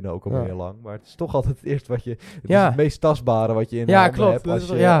wel wat kunnen, ook al ben je lang. Maar het is toch altijd het eerste wat je... Het is het meest tastbare wat je in de handen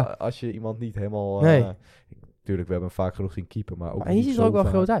hebt. Als je iemand niet helemaal... Tuurlijk, we hebben hem vaak genoeg zien keeper, maar ook maar hij ziet er ook wel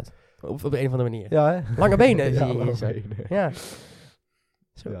groot uit. Op de een of andere manier. Ja, hè? Lange benen zie je lange hier. benen. Ja.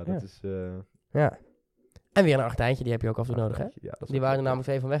 Dat is... Ja. En weer een Argentijntje, die heb je ook af en toe nodig, hè? Ja, die waren er namelijk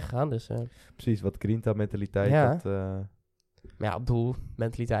 2 van weggegaan, dus... Precies, wat Grinta-mentaliteit. Ja. Maar ja, op doel,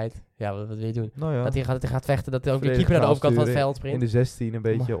 mentaliteit. Ja, wat wil je doen? Nou ja. Dat hij gaat vechten, dat hij ook de keeper naar de overkant van het veld springt. In de 16 een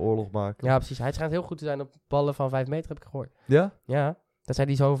beetje oorlog maken. Ja, precies. Hij schijnt heel goed te zijn op ballen van 5 meter, heb ik gehoord. Ja? Ja. Dat zei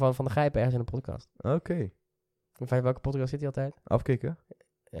die zoon van de Grijpen ergens in een podcast. Oké. Welke podcast zit hij altijd? Afkikken?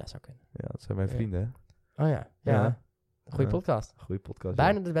 Ja, zou kunnen. Ja, dat zijn mijn vrienden, hè? Oh ja. Ja. Goeie podcast. Goeie podcast.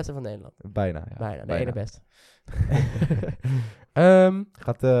 Bijna de beste van Nederland. Bijna, ja. Bijna, de ene beste.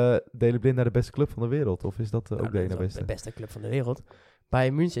 Gaat Daley Blind naar de beste club van de wereld? Of is dat ook de ene beste? De beste club van de wereld.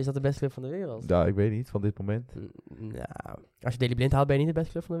 Bij München is dat de beste club van de wereld. Ja, ik weet niet, van dit moment. Nou, als je Daley Blind haalt, ben je niet de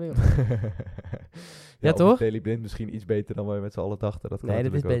beste club van de wereld. ja, toch? Daley Blind misschien iets beter dan wij met z'n allen dachten. Dat nee,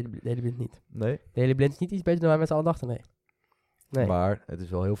 dat is Daley Blind niet. Nee? Daley Blind is niet iets beter dan wij met z'n allen dachten, nee. Maar het is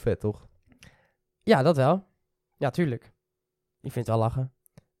wel heel vet, toch? Ja, dat wel. Ja, tuurlijk. Ik vind het wel lachen.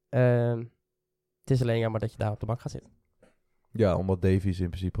 Het is alleen jammer dat je daar op de bank gaat zitten. Ja, omdat Davies in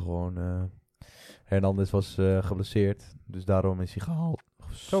principe gewoon... Hernandez was geblesseerd, dus daarom is hij gehaald.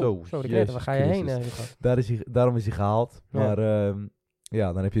 Zo, waar ga je heen? Daarom is hij gehaald. Ja. Maar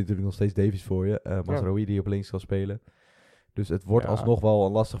dan heb je natuurlijk nog steeds Davies voor je. Mazraoui die op links kan spelen. Dus het wordt alsnog wel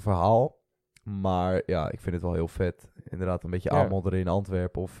een lastig verhaal. Maar ja, ik vind het wel heel vet. Inderdaad, een beetje aanmodderen in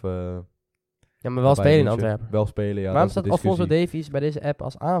Antwerpen of... ja, maar wel spelen in Antwerpen. Wel spelen, ja. Waarom staat Alfonso Davies bij deze app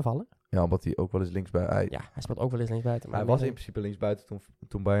als aanvaller? Ja, omdat hij ook wel eens linksbuiten... Ja, hij speelt ook wel eens linksbuiten. Maar hij was in principe linksbuiten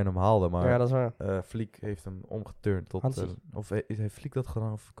toen Bayern hem haalde. Maar ja, dat is waar. Flick heeft hem omgeturnd tot... of heeft Flick dat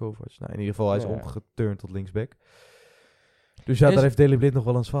gedaan of Kovac? Nou, in ieder geval, hij is omgeturnd tot linksback. Dus ja, daar heeft Daley Blind nog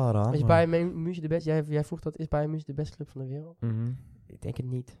wel een zware aan. Is Bayern München de beste? Jij vroeg dat, is Bayern München de beste club van de wereld? Mm-hmm. Ik denk het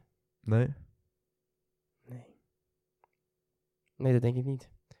niet. Nee, dat denk ik niet.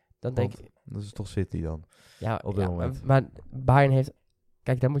 Dat is toch City dan? Ja, op dit moment. Maar Bayern heeft...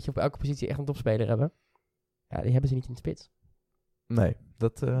 Kijk, daar moet je op elke positie echt een topspeler hebben. Ja, die hebben ze niet in de spits. Nee,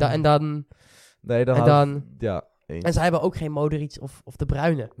 dat... ja, eens. En ze hebben ook geen Modric of De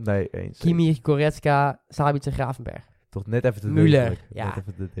Bruyne. Nee, eens. Kimmich, Goretzka, Sabitzer, Gravenberg. Toch net even te Müller. Ja.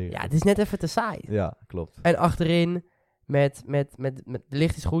 Het is net even te saai. Ja, klopt. En achterin met de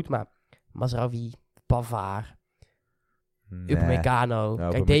licht is goed, maar Mazraoui, Pavard, Upamecano.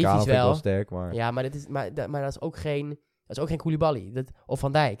 Nou, kijk, Davies wel. Sterk, maar... Ja, maar dat is ook geen Koulibaly. Of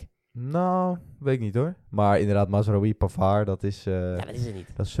Van Dijk. Nou, weet ik niet hoor. Maar inderdaad, Mazraoui, Pavard, dat is... dat is het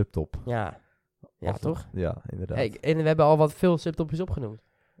niet. Dat is subtop. Ja, toch? Ja, inderdaad. Hey, en we hebben al wat veel subtopjes opgenoemd.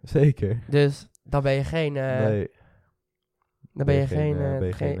 Zeker. Dus dan ben je geen... nee. Dan ben je geen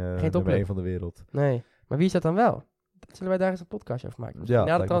topclub. Nummer 1 van de wereld. Nee. Maar wie is dat dan wel? Zullen wij daar eens een podcast over maken? Ja,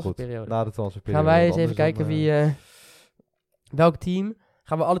 na de transferperiode. Na de transferperiode. Gaan wij eens even kijken wie... welk team...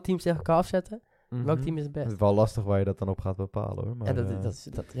 Gaan we alle teams tegen elkaar afzetten? Mm-hmm. Welk team is het best? Het is wel lastig waar je dat dan op gaat bepalen hoor. Maar, dat is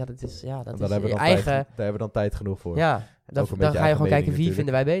daar hebben we dan tijd genoeg voor. Ja, dan ga je gewoon kijken wie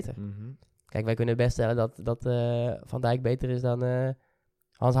vinden wij beter. Mm-hmm. Kijk, wij kunnen best stellen dat Van Dijk beter is dan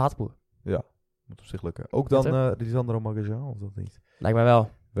Hans Hatenboer. Ja, moet op zich lukken. Ook dan Lisandro Magajan, of dat niet? Lijkt mij wel.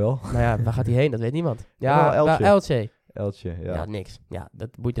 Wel? Nou ja, waar gaat hij heen? Dat weet niemand. Ja, Elche. Ja. Ja, niks. Ja, dat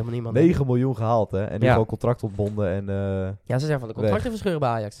boeit helemaal niemand. 9 miljoen gehaald, hè? En die heeft al contract ontbonden en... ja, ze zijn van de contracten verscheuren bij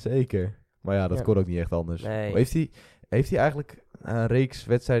Ajax. Zeker. Maar ja, dat kon ook niet echt anders. Nee. Heeft hij eigenlijk een reeks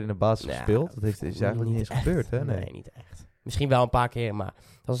wedstrijden in de basis gespeeld? Dat is eigenlijk niet eens gebeurd, hè? Nee, niet echt. Misschien wel een paar keer, maar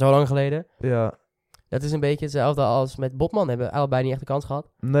dat is zo lang geleden. Ja. Dat is een beetje hetzelfde als met Botman. Hebben allebei niet echt de kans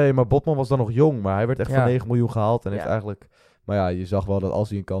gehad. Nee, maar Botman was dan nog jong. Maar hij werd echt voor 9 miljoen gehaald. En heeft eigenlijk... Maar ja, je zag wel dat als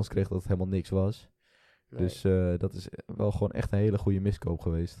hij een kans kreeg, dat het helemaal niks was. Nee. Dus dat is wel gewoon echt een hele goede miskoop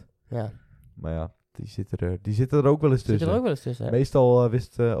geweest. Ja. Maar ja, Die zitten er ook wel eens tussen. Zit er ook wel eens tussen, hè? Meestal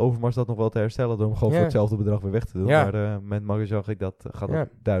wist Overmars dat nog wel te herstellen door hem gewoon voor hetzelfde bedrag weer weg te doen. Ja. Maar met Maguire zag ik dat gaat dat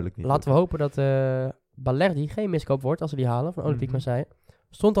duidelijk niet. Laten we hopen dat Balerdi geen miskoop wordt als we die halen van Olympique Marseille.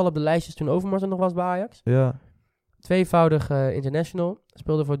 Stond al op de lijstjes toen Overmars er nog was bij Ajax. Ja. Tweevoudig international.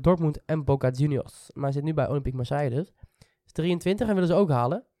 Speelde voor Dortmund en Boca Juniors. Maar zit nu bij Olympique Marseille dus. Is 23 en willen ze ook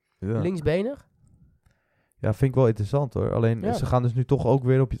halen. Ja. Linksbenig. Ja, vind ik wel interessant hoor. Alleen ze gaan dus nu toch ook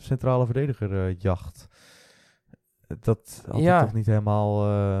weer op centrale verdediger jacht. Dat had ik toch niet helemaal...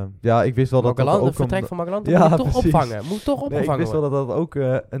 ik wist wel dat dat ook... Vertrek van Magalante Ja, moet toch precies. opvangen. Moet toch opgevangen ik wist wel worden. dat dat ook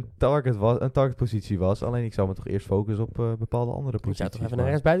een targetpositie was. Alleen ik zou me toch eerst focussen op bepaalde andere Moet jij posities. toch even een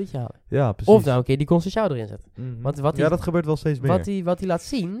rechtsbuitentje halen. Ja, precies. Of nou een keer die Conceição erin zetten. Want dat gebeurt wel steeds meer. Wat hij laat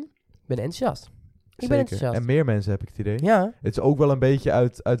zien, ik ben enthousiast. Ik ben enthousiast. En meer mensen heb ik het idee. Ja. Het is ook wel een beetje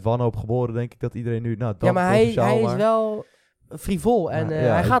uit wanhoop geboren, denk ik, dat iedereen nu... Nou, Ja, maar hij is wel frivol en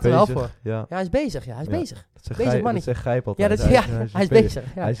hij gaat er wel voor. Ja, hij is bezig. Ja, hij is bezig. Dat zegt Gijp altijd. Hij is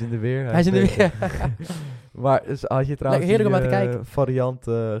bezig. Ja. Hij is in de weer. Hij is in de weer. Maar had je trouwens heerlijk om aan te kijken. variant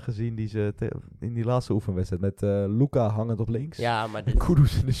gezien die ze in die laatste oefenwedstrijd met Luca hangend op links? Ja, maar...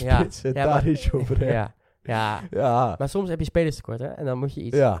 Kudus in de spits en Tadic op rechts. Ja, maar soms heb je spelerstekort, hè? En dan moet je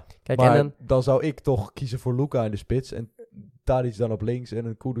iets... Ja, kijk, maar en dan zou ik toch kiezen voor Luca in de spits en Tadic dan op links en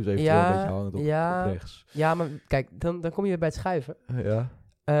een Kudus eventueel een beetje hangend op rechts. Ja, maar kijk, dan kom je weer bij het schuiven. Ja.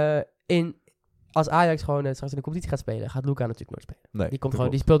 Als Ajax gewoon straks in de competitie gaat spelen, gaat Luca natuurlijk nooit spelen. Nee,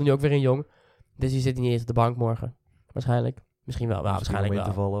 die speelt nu ook weer in Jong. Dus die zit niet eens op de bank morgen. Waarschijnlijk. Misschien wel. Waarschijnlijk wel.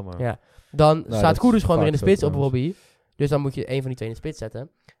 Te vallen, maar... Ja. Dan staat Kudus gewoon weer in de spits op trouwens. Robbie. Dus dan moet je een van die twee in de spits zetten.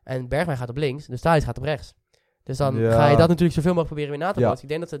 En Bergwijn gaat op links, dus Tadic gaat op rechts. Dus dan ga je dat natuurlijk zoveel mogelijk proberen weer na te bootsen. Ik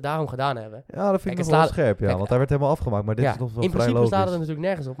denk dat ze het daarom gedaan hebben. Ja, dat vind ik nog wel scherp, want hij werd helemaal afgemaakt. Maar dit is nog wel in vrij principe logisch. staat het er natuurlijk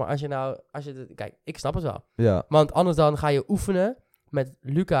nergens op. Maar als je kijk, ik snap het wel. Ja. Want anders dan ga je oefenen met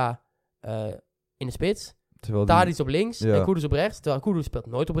Luca in de spits. Terwijl Tadic op links en Kudus op rechts. Terwijl Kudus speelt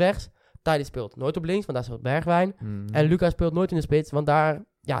nooit op rechts. Tadic speelt nooit op links, want daar speelt Bergwijn. En Luca speelt nooit in de spits, want daar...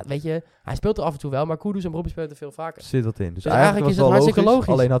 Ja, weet je, hij speelt er af en toe wel, maar Kudus en Robbie spelen er veel vaker. Zit dat in. Dus eigenlijk is het wel hartstikke logisch.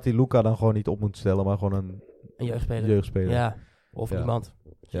 Alleen had hij Luca dan gewoon niet op moeten stellen, maar gewoon een jeugdspeler. Ja, of niemand.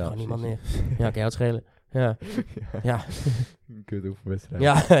 Ja, gewoon niemand meer. Ja, kan je dat schelen. Ja. Ja. Kut oefenwedstrijd.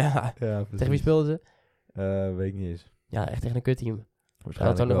 Ja. Tegen wie speelden ze? Weet ik niet eens. Ja, echt tegen een kutteam.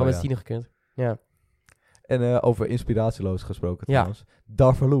 Waarschijnlijk dat had nog wel met 10 gekund. Ja. En over inspiratieloos gesproken trouwens.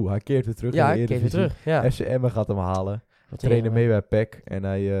 Darvalu, hij keert weer terug in de Eredivisie. FC Emmen gaat hem halen. Trainen mee bij PEC. En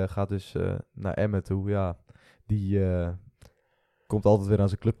hij gaat dus naar Emmen toe. Ja, die komt altijd weer aan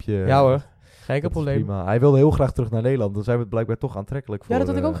zijn clubje. Ja hoor, geen probleem. Prima. Hij wilde heel graag terug naar Nederland. Dan zijn we blijkbaar toch aantrekkelijk voor, dat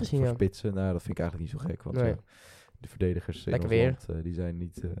had ik ook gezien, voor spitsen. Nou, dat vind ik eigenlijk niet zo gek. Want de verdedigers in ons land, die zijn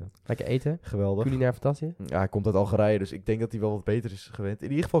niet lekker eten. Geweldig. Culinair fantastisch. Ja, hij komt uit Algerije, dus ik denk dat hij wel wat beter is gewend. In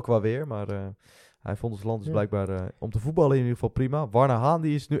ieder geval qua weer, maar... hij vond ons land dus blijkbaar om te voetballen in ieder geval prima. Warner Haan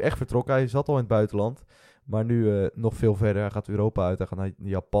die is nu echt vertrokken. Hij zat al in het buitenland. Maar nu nog veel verder. Hij gaat Europa uit. Hij gaat naar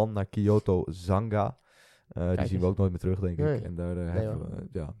Japan, naar Kyoto Zanga. Die zien we ook nooit meer terug, denk ik. En daar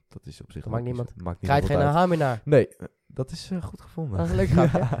dat is op zich... Maakt niemand. Krijgt geen Haan meer naar. Nee, dat is goed gevonden. Dat is een leuk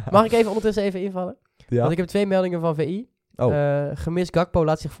grapje. Mag ik even ondertussen even invallen? Ja. Want ik heb 2 meldingen van VI. Gemist Gakpo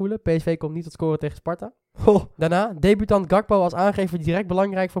laat zich voelen. PSV komt niet tot scoren tegen Sparta. Daarna, debutant Gakpo als aangever direct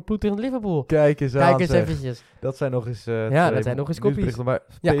belangrijk voor ploeg tegen Liverpool. Kijk eens eventjes. Dat zijn nog eens dat zijn nog eens kopjes. Maar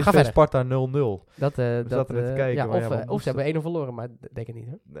PSV Sparta 0-0. Dat zaten net te kijken. Of ze hebben 1-0 verloren, maar denk ik niet.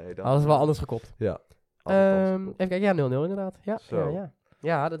 Hè? Nee, dat is wel anders gekopt. Ja. Even kijken, 0-0 inderdaad.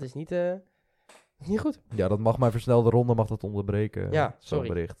 Ja, dat is niet goed. Ja, dat mag mijn versnelde ronde mag dat onderbreken. Ja, zo'n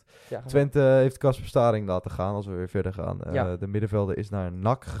bericht. Ja, Twente heeft Kasper Staring laten gaan als we weer verder gaan. De middenvelder is naar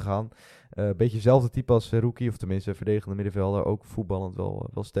NAC gegaan. Beetje hetzelfde type als Seruki, of tenminste verdedigende middenvelder. Ook voetballend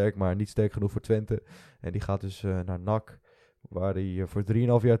wel sterk, maar niet sterk genoeg voor Twente. En die gaat dus naar NAC, waar hij voor 3,5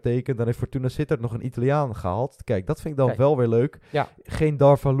 jaar tekent. Dan heeft Fortuna Sittard nog een Italiaan gehaald. Kijk, dat vind ik dan wel weer leuk. Ja. Geen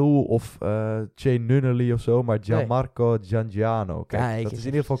Darvalu of Che Nunnally of zo, maar Gianmarco Giangiano. Kijk, dat is in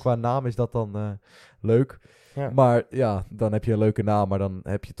ieder geval qua naam is dat dan leuk. Ja. Maar ja, dan heb je een leuke naam. Maar dan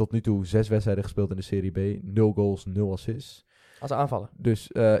heb je tot nu toe 6 wedstrijden gespeeld in de Serie B. 0 goals, 0 assists. Als aanvallen.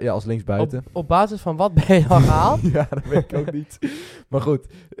 Dus als linksbuiten. Op basis van wat ben je dan gehaald? Ja, dat weet ik ook niet. Maar goed,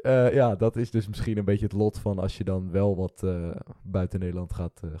 dat is dus misschien een beetje het lot van als je dan wel wat buiten Nederland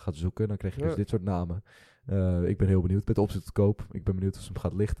gaat zoeken. Dan krijg je dus dit soort namen. Ik ben heel benieuwd met opzet te koop. Ik ben benieuwd of ze hem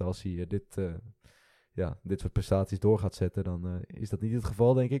gaat lichten als hij dit soort prestaties door gaat zetten. Dan is dat niet het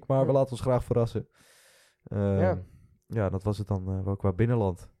geval, denk ik. Maar we laten ons graag verrassen. Dat was het dan wel qua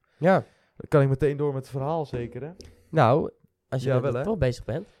binnenland. Ja. Dan kan ik meteen door met het verhaal, zeker hè? Nou, als je toch bezig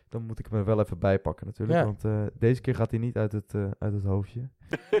bent. Dan moet ik me wel even bijpakken natuurlijk. Ja. Want deze keer gaat hij niet uit het hoofdje.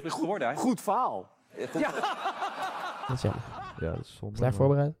 Goed verhaal. Dat is jammer. Ja, dat is zonde. Slecht maar-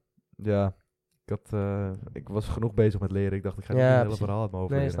 voorbereid? Ja, ik was genoeg bezig met leren. Ik dacht, ik ga niet Ja, het hele precies. verhaal uit mijn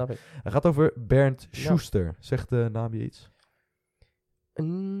hoofd Nee, leren. snap ik. Hij gaat over Bernd Schuster. Zegt de naam je iets?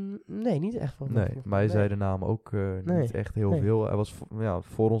 Nee, niet echt. Nee, maar hij zei de naam ook niet echt heel veel. Hij was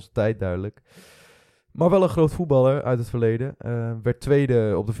voor onze tijd duidelijk. Maar wel een groot voetballer uit het verleden. Werd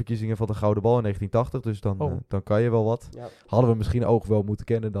tweede op de verkiezingen van de Gouden Bal in 1980. Dus dan kan je wel wat. Ja. Hadden we misschien ook wel moeten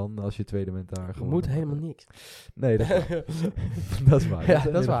kennen dan, als je tweede bent daar. Je moet helemaal niks. Nee, dat is waar. Ja,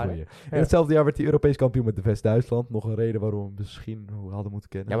 dat is waar. In hetzelfde jaar werd hij Europees kampioen met de West-Duitsland. Nog een reden waarom we misschien hadden moeten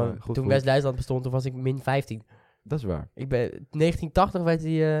kennen. Ja, maar goed, toen West-Duitsland bestond, toen was ik min 15. Dat is waar. Ik ben 1980 werd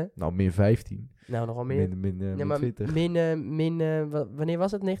hij... Nou, min 15. Nou, nogal meer. Min maar 20. wanneer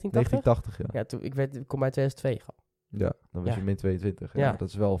was het? 1980? 1980, ja. Ja, toen, ik kom uit 2002. Ja, dan was Ja. je min 22. Ja, Ja. dat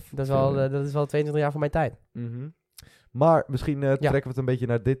is wel... Dat is wel 22 jaar van mijn tijd. Mhm. Maar misschien trekken we het een beetje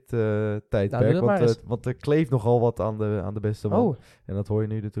naar dit tijdperk. Nou, doe dat maar eens. Want er kleeft nogal wat aan de beste man. Oh, En dat hoor je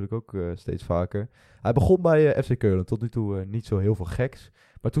nu natuurlijk ook steeds vaker. Hij begon bij FC Keulen. Tot nu toe niet zo heel veel geks.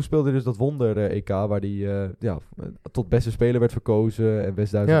 Maar toen speelde hij dus dat wonder-EK... waar hij tot beste speler werd verkozen. En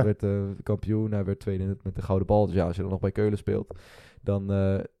West-Duitsland werd kampioen. Hij werd tweede met de gouden bal. Dus ja, als je dan nog bij Keulen speelt... dan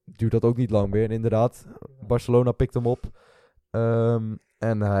duurt dat ook niet lang meer. En inderdaad, Barcelona pikt hem op.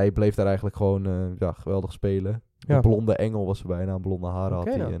 En hij bleef daar eigenlijk gewoon geweldig spelen. Ja. De blonde engel was er bijna. Blonde haren had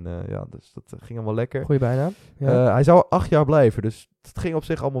Oké hij. dan. En dus dat ging allemaal lekker. goeie bijnaam. Ja. Hij zou 8 jaar blijven. Dus het ging op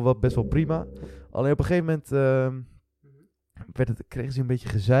zich allemaal best wel prima. Alleen op een gegeven moment kregen ze een beetje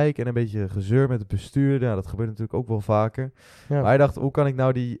gezeik en een beetje gezeur met het bestuur. Ja, dat gebeurt natuurlijk ook wel vaker. Ja. Maar hij dacht, hoe kan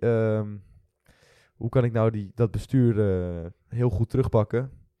ik nou dat bestuur heel goed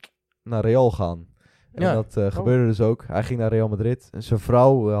terugpakken? Naar Real gaan. En Ja. dat gebeurde dus ook. Hij ging naar Real Madrid. En zijn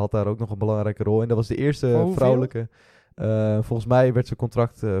vrouw had daar ook nog een belangrijke rol in. Dat was de eerste hoeveel? vrouwelijke... volgens mij werd zijn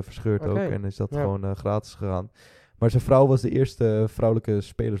contract verscheurd ook. Oké. En is dat Ja. gewoon gratis gegaan. Maar zijn vrouw was de eerste vrouwelijke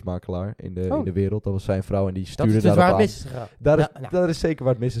spelersmakelaar in de wereld. Dat was zijn vrouw en die Dat stuurde is dus daarop waar het aan. mis is gegaan. Dat is zeker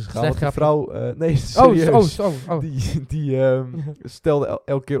waar het mis is gegaan. Slecht Want die grapje. vrouw... nee, serieus. Oh. Die stelde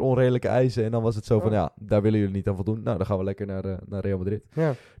elke keer onredelijke eisen. En dan was het zo van, ja, daar willen jullie niet aan voldoen. Nou, dan gaan we lekker naar Real Madrid.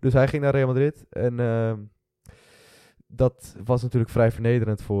 Ja. Dus hij ging naar Real Madrid. En dat was natuurlijk vrij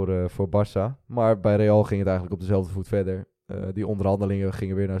vernederend voor Barça. Maar bij Real ging het eigenlijk op dezelfde voet verder. Die onderhandelingen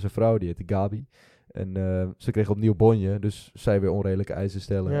gingen weer naar zijn vrouw. Die heette Gabi. En ze kreeg opnieuw bonje. Dus zij weer onredelijke eisen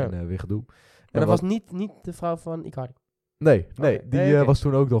stellen Ja. en weer gedoe. Maar dat was niet de vrouw van Icardi. Nee, Oké. die Nee, oké. was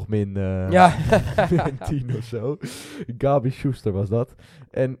toen ook nog min Ja. 10 of zo. Gabi Schuster was dat.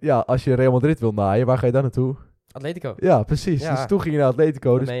 En ja, als je Real Madrid wil naaien, waar ga je dan naartoe? Atletico. Ja, precies. Ja. Dus toen ging je naar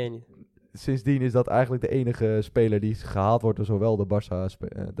Atletico. Dat Dus meen je niet. sindsdien is dat eigenlijk de enige speler die gehaald wordt door zowel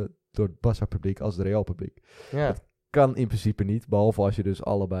door het Barça-publiek als het Real-publiek. Ja. Kan in principe niet, behalve als je dus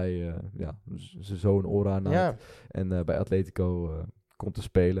allebei zijn zoon Ora naait en bij Atletico komt te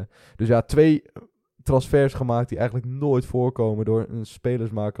spelen. Dus ja, 2 transfers gemaakt die eigenlijk nooit voorkomen door een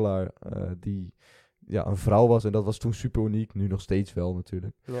spelersmakelaar die een vrouw was. En dat was toen super uniek, nu nog steeds wel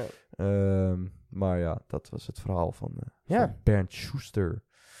natuurlijk. Ja. Maar ja, dat was het verhaal van Ja. Bernd Schuster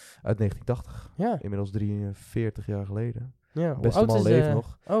uit 1980. Ja. Inmiddels 43 jaar geleden. Ja. Hoe Beste oud man is, leeft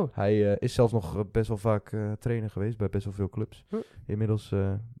nog. Oh. Hij is zelfs nog best wel vaak trainer geweest bij best wel veel clubs. Inmiddels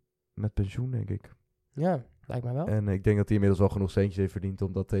met pensioen, denk ik. Ja, lijkt mij wel. En ik denk dat hij inmiddels wel genoeg centjes heeft verdiend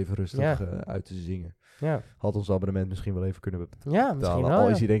om dat even rustig uit te zingen. Ja. Had ons abonnement misschien wel even kunnen betalen. Ja, misschien wel. Al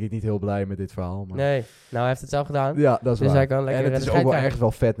Ja. is hij denk ik niet heel blij met dit verhaal. Maar Nee, nou hij heeft het zelf gedaan. ja, dat is Dus waar. hij kan lekker En het is de ook wel schijt ergens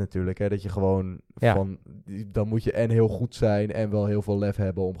wel vet natuurlijk. Hè, dat je gewoon dan moet je en heel goed zijn en wel heel veel lef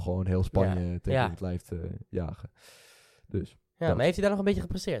hebben om gewoon heel Spanje tegen het lijf te jagen. Dus. Ja, maar heeft hij daar nog een beetje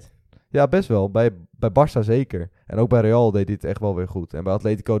gepresteerd? Ja, best wel. Bij Barça zeker. En ook bij Real deed hij het echt wel weer goed. En bij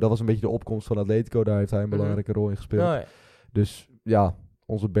Atletico, dat was een beetje de opkomst van Atletico. Daar heeft hij een belangrijke rol in gespeeld. Oh, ja. Dus ja,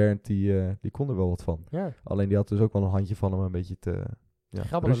 onze Bernd, die kon er wel wat van. Ja. Alleen die had dus ook wel een handje van hem een beetje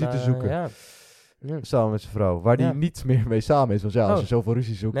Grabbelen, ruzie te zoeken. Ja. Samen met zijn vrouw. Waar die niet meer mee samen is. Want ja, als je zoveel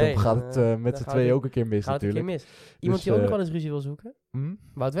ruzie zoekt, dan gaat het met z'n tweeën ook een keer mis gaat natuurlijk. Het een keer mis. Iemand die ook nog wel eens ruzie wil zoeken?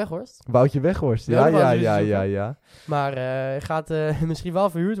 Wout Weghorst. Woutje Weghorst, ja. Maar gaat misschien wel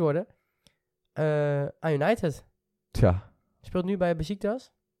verhuurd worden aan United. Tja. Speelt nu bij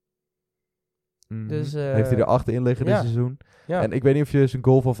Besiktas. Dus, heeft hij er 8 in liggen dit seizoen. Ja. En ik weet niet of je zijn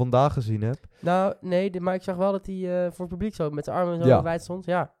goal van vandaag gezien hebt. Nou, nee, maar ik zag wel dat hij voor het publiek zo met zijn armen zo wijd stond.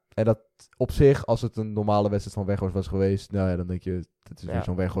 Ja. En dat op zich, als het een normale wedstrijd van Weghorst was geweest, nou ja, dan denk je, het is weer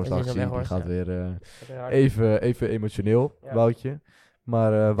zo'n Weghorst-actie. Die gaat weer even emotioneel, Woutje.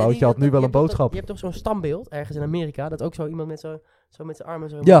 Maar Woutje had nu wel een boodschap. Je hebt toch zo'n standbeeld ergens in Amerika, dat ook zo iemand met zo met zijn armen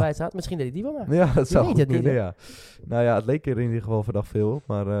zo wijd staat. Misschien deed hij die wel maar. Ja, dat zou goed het kunnen, niet, ja. Nou ja, het leek er in ieder geval vandaag veel op,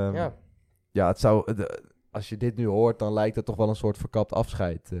 maar ja, het zou... als je dit nu hoort, dan lijkt het toch wel een soort verkapt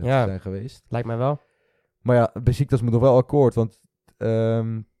afscheid te zijn geweest. Lijkt mij wel. Maar ja, Besiktas moet nog wel akkoord, want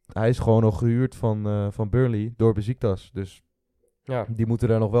hij is gewoon nog gehuurd van Burnley door Besiktas. Dus die moeten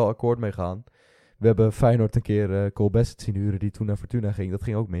daar nog wel akkoord mee gaan. We hebben Feyenoord een keer Cole Bassett zien huren, die toen naar Fortuna ging. Dat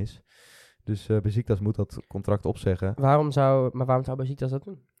ging ook mis. Dus Besiktas moet dat contract opzeggen. Waarom zou Besiktas dat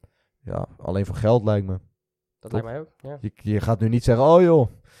doen? Ja, alleen voor geld lijkt me. Dat lijkt mij ook, ja. Je gaat nu niet zeggen, oh joh,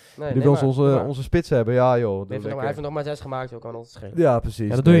 nu wil maar onze spits hebben. Ja joh. Hij heeft er nog maar 6 gemaakt, ook kan altijd schelen. Ja, precies.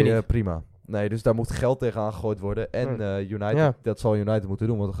 Ja, dat doe je niet. Prima. Nee, dus daar moet geld tegenaan gegooid worden. En United, dat zal United moeten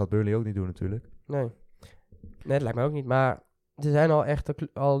doen, want dat gaat Burnley ook niet doen natuurlijk. Nee, dat lijkt me ook niet. Maar er zijn al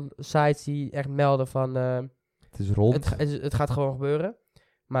echt al sites die echt melden van... het is rond. Het gaat gewoon gebeuren.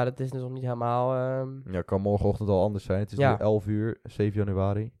 Maar dat is dus nog niet helemaal... Ja, kan morgenochtend al anders zijn. Het is nu 11 uur, 7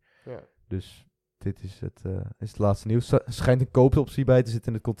 januari. Ja. Dus dit is het laatste nieuws. Schijnt een koopoptie bij te zitten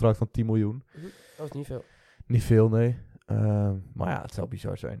in het contract van 10 miljoen. Dat is niet veel. Niet veel, nee. Maar ja, het zou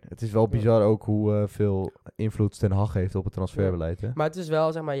bizar zijn. Het is wel bizar ook hoe veel invloed Ten Hag heeft op het transferbeleid. Hè? Maar het is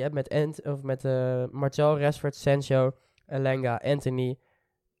wel, zeg maar, je hebt met Martial, Rashford, Sancho, Elanga, Anthony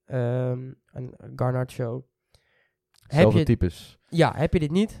en Garnacho. Zelfde types. Ja, heb je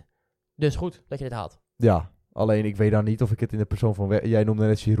dit niet? Dus goed dat je dit haalt. Ja, alleen ik weet dan niet of ik het in de persoon van... Jij noemde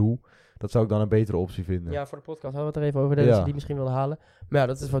net Giroud. Dat zou ik dan een betere optie vinden. Ja, voor de podcast hadden we het er even over. Dat je die misschien wilde halen. Maar ja,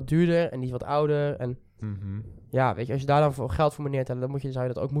 dat is wat duurder en die is wat ouder. En ja, weet je, als je daar dan geld voor moet neertellen, dan zou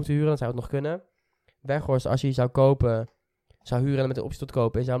je dat ook moeten huren. Dan zou het nog kunnen. Weghorst, als je die zou huren en met de optie tot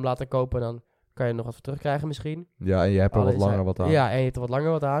kopen en zou hem laten kopen, dan kan je er nog wat voor terugkrijgen misschien. Ja, en je hebt er wat langer wat aan. Ja, en je hebt er wat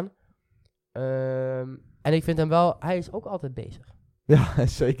langer wat aan. En ik vind hem wel, hij is ook altijd bezig. Ja,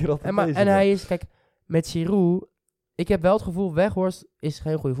 zeker altijd bezig. En hij is, kijk, met Giroud, ik heb wel het gevoel, Weghorst is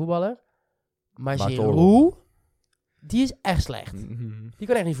geen goede voetballer. Maar Giroud, die is echt slecht. Die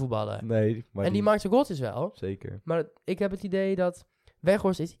kan echt niet voetballen. Nee. Maar en die maakt zijn goals wel. Zeker. Maar ik heb het idee dat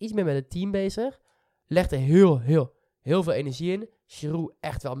Weghorst is iets meer met het team bezig. Legt er heel veel energie in. Giroud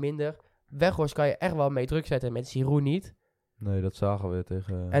echt wel minder. Weghorst kan je echt wel mee druk zetten, met Giroud niet. Nee, dat zagen we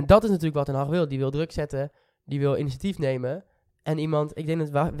tegen... En dat is natuurlijk wat Ten Hag wil. Die wil druk zetten. Die wil initiatief nemen. En ik denk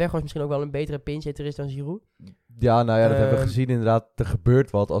dat Weghorst misschien ook wel een betere pinchitter is dan Giroud. Ja, nou ja, dat hebben we gezien inderdaad. Er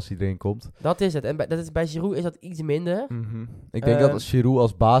gebeurt wat als hij erin komt. Dat is het. En bij Giroud is dat iets minder. Ik denk dat Giroud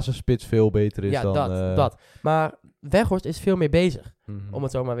als basisspits veel beter is dan... dat. Maar Weghorst is veel meer bezig. Om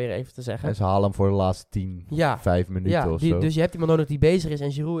het zo maar weer even te zeggen. En ze halen hem voor de laatste 5 minuten of zo. Dus je hebt iemand nodig die bezig is.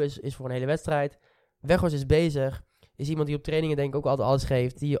 En Giroud is voor een hele wedstrijd. Weghorst is bezig. Is iemand die op trainingen denk ik ook altijd alles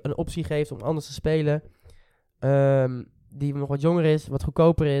geeft. Die een optie geeft om anders te spelen. Die nog wat jonger is. Wat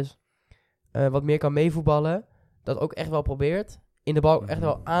goedkoper is. Wat meer kan meevoetballen. Dat ook echt wel probeert. In de bal echt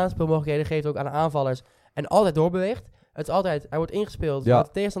wel aanspeelmogelijkheden geeft ook aan de aanvallers. En altijd doorbeweegt. Het is altijd, hij wordt ingespeeld. Maakt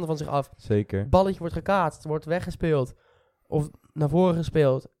de tegenstander van zich af. Zeker. Balletje wordt gekaatst. Wordt weggespeeld. Of naar voren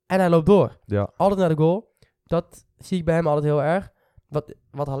gespeeld. En hij loopt door. Ja. Altijd naar de goal. Dat zie ik bij hem altijd heel erg.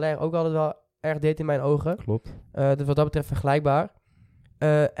 Wat Haller ook altijd wel erg deed in mijn ogen. Klopt. Dus wat dat betreft vergelijkbaar.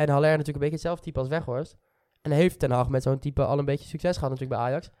 En Haller natuurlijk een beetje hetzelfde type als Weghorst. En heeft Ten Hag met zo'n type al een beetje succes gehad natuurlijk bij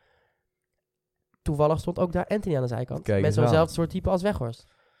Ajax. Toevallig stond ook daar Anthony aan de zijkant. Kijk met zo'nzelfde soort type als Weghorst.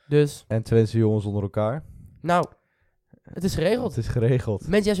 Dus... En Twentse jongens onder elkaar. Nou, het is geregeld. Het is geregeld.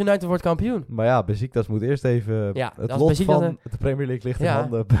 Manchester United wordt kampioen. Maar ja, Besiktas moet eerst even... het lot van de Premier League ligt in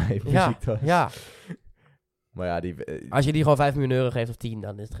handen bij Besiktas. Ja. Maar ja, als je die gewoon 5 miljoen euro geeft of 10,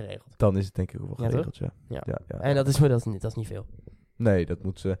 dan is het geregeld. Dan is het denk ik ook wel geregeld, ja. En dat is niet veel. Nee, dat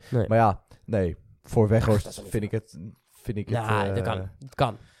moet ze... Nee. Maar ja, voor Weghorst vind ik het... dat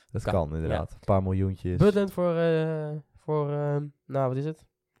kan. Dat kan inderdaad. Een paar miljoentjes. Butland voor wat is het?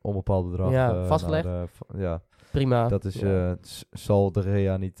 Onbepaald bedrag. Ja, vastgelegd. Prima. Dat is, zal de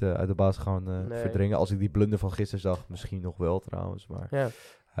Rea niet uit de baas gaan verdringen. Als ik die blunder van gisteren zag, misschien nog wel trouwens. Maar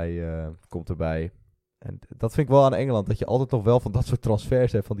hij komt erbij. En dat vind ik wel aan Engeland. Dat je altijd nog wel van dat soort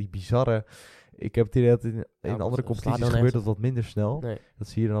transfers hebt. Van die bizarre... Ik heb het idee dat in andere competities gebeurt dat wat minder snel. Nee. Dat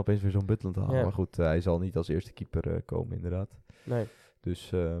zie je dan opeens weer zo'n Butland halen. Ja. Maar goed, hij zal niet als eerste keeper komen inderdaad. Nee.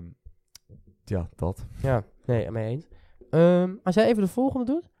 Dus dat. Ja, nee, mee eens. Als jij even de volgende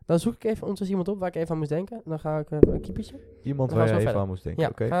doet, dan zoek ik even ondertussen iemand op waar ik even aan moest denken. Dan ga ik een keepertje. Iemand waar je even aan moest denken. Ja,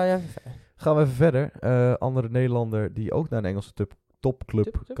 okay. Gaan we even verder. Andere Nederlander die ook naar een Engelse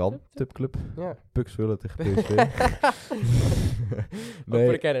topclub kan. Topclub. Ja. Puks willen tegen PSV. Nee. Ook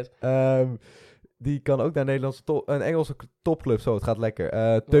voor de kennis. Die kan ook naar een Engelse topclub. Zo, het gaat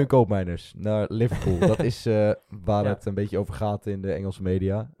lekker. Teun Koopmeiners naar Liverpool. Dat is waar het een beetje over gaat in de Engelse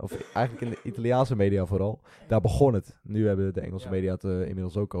media. Of eigenlijk in de Italiaanse media vooral. Daar begon het. Nu hebben de Engelse media het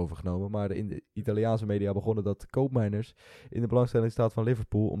inmiddels ook overgenomen. Maar in de Italiaanse media begonnen dat Koopmeiners in de belangstelling staat van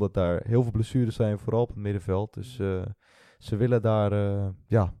Liverpool. Omdat daar heel veel blessures zijn, vooral op het middenveld. Dus ze willen daar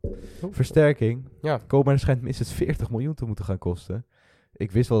versterking. Ja. Koopmeiners schijnt minstens 40 miljoen te moeten gaan kosten.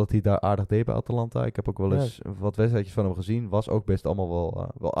 Ik wist wel dat hij daar aardig deed bij Atalanta. Ik heb ook wel eens wat wedstrijdjes van hem gezien. Was ook best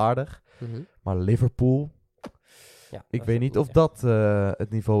allemaal wel aardig. Mm-hmm. Maar Liverpool... Ja, ik weet niet of dat het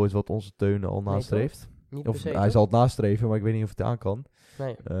niveau is wat onze Teun al nastreeft. Niet Of hij zal het nastreven, maar ik weet niet of het aan kan.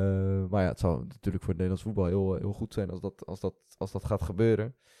 Nee. Maar ja, het zou natuurlijk voor het Nederlands voetbal heel goed zijn als dat gaat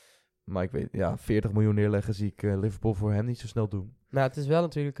gebeuren. Maar ik weet, 40 miljoen neerleggen zie ik Liverpool voor hem niet zo snel doen. Nou, het is wel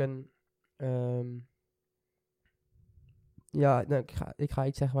natuurlijk een... ik ga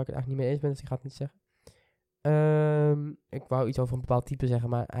iets zeggen waar ik het eigenlijk niet mee eens ben, dus ik ga het niet zeggen. Ik wou iets over een bepaald type zeggen,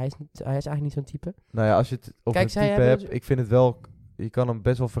 maar hij is eigenlijk niet zo'n type. Nou ja, als je het over het type hebt, ik vind het wel... Je kan hem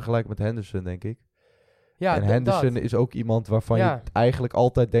best wel vergelijken met Henderson, denk ik. Ja, en Henderson is ook iemand waarvan je eigenlijk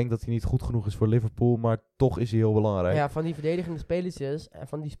altijd denkt dat hij niet goed genoeg is voor Liverpool, maar toch is hij heel belangrijk. Ja, van die verdedigende spelertjes en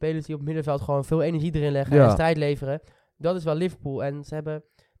van die spelers die op het middenveld gewoon veel energie erin leggen en strijd leveren. Dat is wel Liverpool. En ze hebben,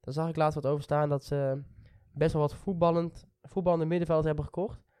 daar zag ik laatst wat over staan, dat ze best wel wat voetballende middenvelders hebben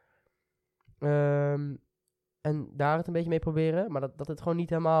gekocht. En daar het een beetje mee proberen, maar dat het gewoon niet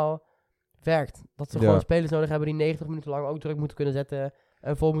helemaal werkt. Dat ze gewoon spelers nodig hebben die 90 minuten lang ook druk moeten kunnen zetten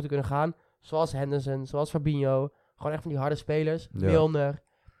en vol moeten kunnen gaan. Zoals Henderson, zoals Fabinho. Gewoon echt van die harde spelers. Milner.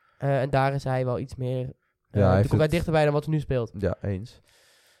 En daar is hij wel iets meer... hij komt dichterbij dan wat er nu speelt. Ja, eens.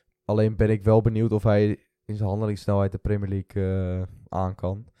 Alleen ben ik wel benieuwd of hij in zijn handelingssnelheid de Premier League aan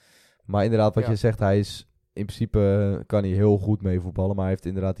kan. Maar inderdaad, wat je zegt, hij is... In principe kan hij heel goed mee voetballen. Maar hij heeft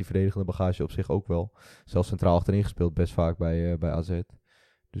inderdaad die verdedigende bagage op zich ook wel. Zelfs centraal achterin gespeeld, best vaak bij AZ.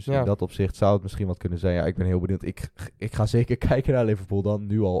 Dus in dat opzicht zou het misschien wat kunnen zijn. Ja, ik ben heel benieuwd. Ik ga zeker kijken naar Liverpool dan.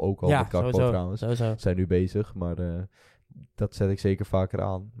 Nu ook al met Gakpo trouwens. Sowieso. Zijn nu bezig, maar dat zet ik zeker vaker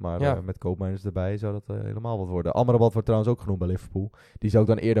aan. Maar met Koopmeiners erbij zou dat helemaal wat worden. Amrabat wordt trouwens ook genoemd bij Liverpool. Die zou ik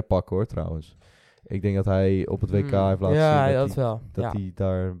dan eerder pakken hoor, trouwens. Ik denk dat hij op het WK heeft laten zien dat hij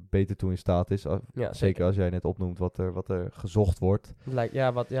daar beter toe in staat is. Zeker als jij net opnoemt wat er gezocht wordt.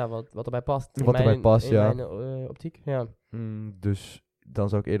 Wat erbij past. Wat erbij past, in mijn optiek, ja. Dus dan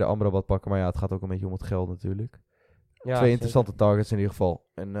zou ik eerder Amrabat pakken. Maar ja, het gaat ook een beetje om het geld natuurlijk. Ja, 2 interessante targets in ieder geval.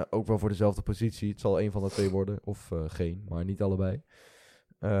 En ook wel voor dezelfde positie. Het zal een van de 2 worden. Of geen, maar niet allebei.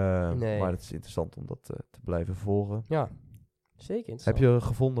 Maar het is interessant om dat te blijven volgen. Ja, zeker. Heb je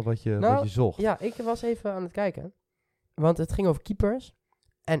gevonden wat je zocht? Ja, ik was even aan het kijken. Want het ging over keepers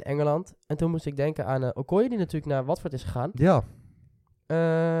en Engeland. En toen moest ik denken aan Okoye, die natuurlijk naar Watford is gegaan. Ja.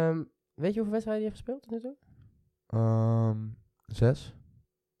 Weet je hoeveel wedstrijden hij heeft gespeeld tot nu toe? 6.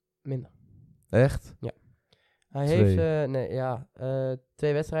 Minder. Echt? Ja. Hij heeft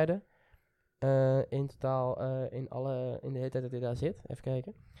 2 wedstrijden. In totaal in de hele tijd dat hij daar zit. Even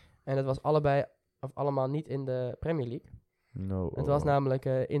kijken. En dat was allemaal niet in de Premier League. Het was namelijk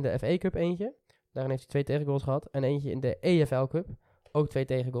in de FA Cup eentje. Daarin heeft hij 2 tegengoals gehad. En eentje in de EFL Cup. Ook 2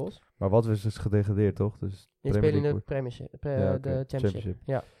 tegengoals. Maar wat is dus gedegradeerd, toch? Dus je speelt in de Premiership. De Championship.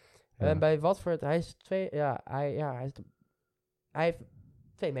 Ja. En bij Watford, hij is 2... hij heeft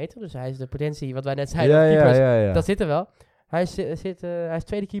 2 meter, dus hij is de potentie, wat wij net zeiden. Dat zit er wel. Hij is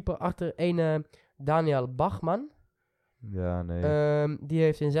tweede keeper achter een Daniel Bachmann. Ja, nee. Die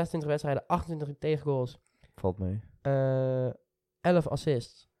heeft in 26 wedstrijden 28 tegengoals. Valt mee. 11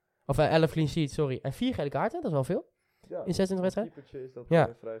 assists. Of 11 clean sheets, sorry. En 4 gele kaarten, dat is wel veel. Ja, in 26 wedstrijden. Keepertje is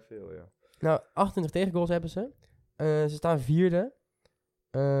dat vrij veel, ja. Nou, 28 tegengoals hebben ze. Ze staan 4e.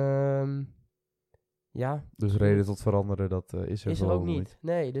 Ja. Dus reden tot veranderen, dat is er ook niet.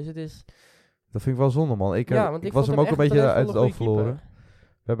 Nee, dus het is... Dat vind ik wel zonde, man. Ik was hem ook een beetje uit het oog verloren.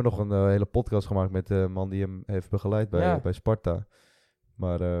 We hebben nog een hele podcast gemaakt met de man die hem heeft begeleid bij Sparta.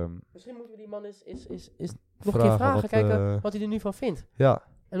 Maar... Misschien moeten we die man eens nog een keer vragen, kijken wat hij er nu van vindt. Ja.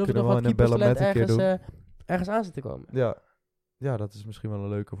 En of er nog wat keeperstalent ergens aan zit te komen. Ja, dat is misschien wel een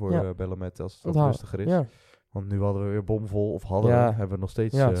leuke voor Bellamet als het wat rustiger is. Ja. Want nu hadden we weer bomvol, hebben we nog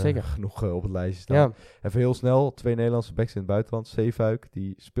steeds genoeg op het lijstje staan. Ja. Even heel snel, 2 Nederlandse backs in het buitenland. Zeefuik,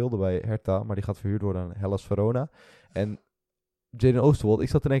 die speelde bij Hertha, maar die gaat verhuurd worden aan Hellas Verona. En Jadon Oosterwold, ik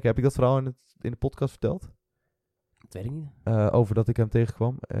zat te denken, heb ik dat verhaal in de podcast verteld? Dat weet ik niet. Over dat ik hem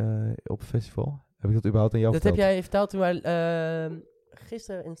tegenkwam op het festival. Heb ik dat überhaupt aan jou verteld? Dat heb jij verteld toen wij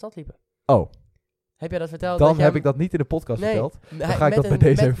gisteren in de stad liepen. Oh. Heb jij dat verteld? Dan dat jij heb hem- ik dat niet in de podcast Nee. verteld. Dan ga ik dat bij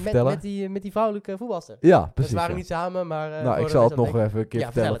deze even vertellen. Met die vrouwelijke voetbalster. Ja, Dus precies. we waren ja. niet samen, maar... Nou, ik zal het nog even een keer Ja,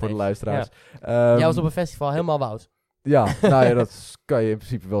 vertellen vertel voor het de even. luisteraars. Jij was op een festival, helemaal woud. Ja, nou ja, dat kan je in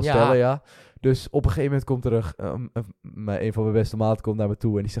principe wel Ja. stellen, ja. Dus op een gegeven moment komt er een van mijn beste maten komt naar me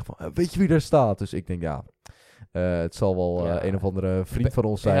toe en die zegt van, weet je wie daar staat? Dus ik denk, ja, het zal wel Ja. een of andere vriend van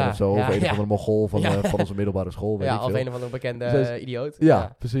ons zijn Ja, of zo. ja, of een ja. of andere Mongool van, Ja. van onze middelbare school, weet Ja, ik of veel. een of andere bekende Dus- idioot.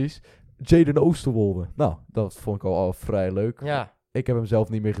 Ja, precies. Jaden Oosterwolde. Nou, dat vond ik al vrij leuk. Ja, Ik heb hem zelf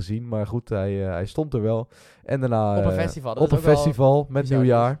niet meer gezien, maar goed, hij stond er wel. En daarna op een festival. Dat op is een ook wel festival met bizar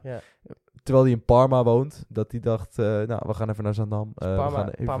nieuwjaar. nieuws. Ja. Terwijl hij in Parma woont, dat hij dacht, nou, we gaan even naar Zandam. We Parma, gaan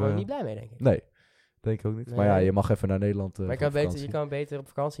even... Parma er niet blij mee, denk ik. Nee, denk ik ook niet. Nee. Maar ja, je mag even naar Nederland Maar voor je kan beter op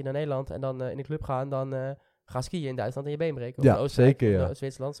vakantie naar Nederland en dan in de club gaan dan gaan skiën in Duitsland en je been breken. Of Ja, in Oostenrijk, zeker, of ja. in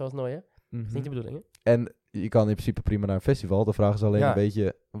Zwitserland, zoals Nooien. Dat is niet de bedoeling, En je kan in principe prima naar een festival. De vraag is alleen Ja. een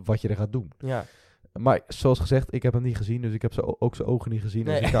beetje wat je er gaat doen. hè? Ja. Maar zoals gezegd, ik heb hem niet gezien. Dus ik heb ook zijn ogen niet gezien.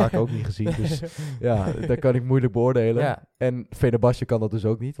 Nee. En zijn kaken ook niet gezien. Dus ja, daar kan ik moeilijk beoordelen. Ja. En Fenerbahce kan dat dus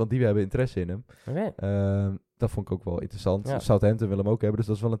ook niet. Want die hebben interesse in hem. Oké. Dat vond ik ook wel interessant. Ja. Southampton wil hem ook hebben. Dus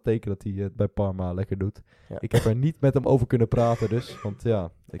dat is wel een teken dat hij het bij Parma lekker doet. Ja. Ik heb er niet met hem over kunnen praten dus. Want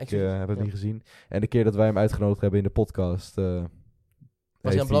ja, ik Excuus. heb het Ja. niet gezien. En de keer dat wij hem uitgenodigd hebben in de podcast...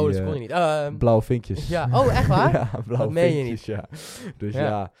 Was hij aan blowen, dus kon hij niet. blauwe vinkjes. Ja, oh, echt waar? Ja, blauwe Dat meen je vinkjes, ja. Dus Ja.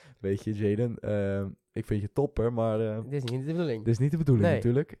 ja, weet je, Jaden, ik vind je topper, maar Dit is niet de bedoeling. dit is niet de bedoeling Nee.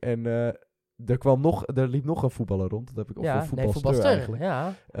 natuurlijk. En er liep nog een voetballer rond. Dat heb ik, of een voetbalster voetbalster. eigenlijk.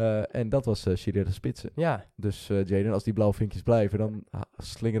 Ja, En dat was Shirley de Spitsen. ja. Dus Jaden, als die blauwe vinkjes blijven, dan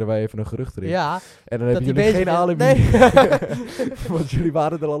slingeren wij even een gerucht erin. Ja, En dan dat hebben die jullie bezig geen is. alibi. Nee. Want jullie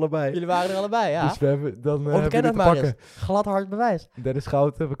waren er allebei. Jullie waren er allebei, ja. Dus we hebben, dan hebben Ontken jullie het te maar pakken. eens. Glad hard bewijs. Dennis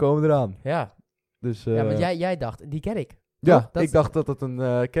Schouten, we komen eraan. Ja, Dus, ja want jij dacht, die ken ik. ja, toch? Dat ik is- dacht dat het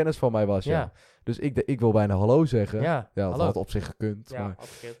een kennis van mij was, ja. Ja, Dus ik wil bijna hallo zeggen. ja. Ja, dat Hallo. had op zich gekund. Ja, Maar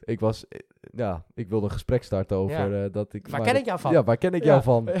afgekeerd. ik wilde een gesprek starten over dat ik... Waar maar ken dat- ik jou van? Ja, waar ken ik Ja. jou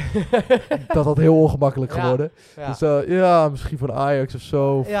van? Dat had heel ongemakkelijk Ja. geworden. Ja. Dus misschien van Ajax of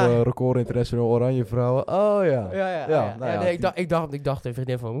zo. Of Ja. record international Oranje Vrouwen. Oh ja. Ja, nou ja, nee, ik dacht een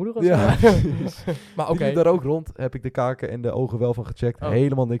vriendin van mijn moeder of Ja, zo. precies. Maar Die oké, liep daar ook rond. Heb ik de kaken en de ogen wel van gecheckt. Oh.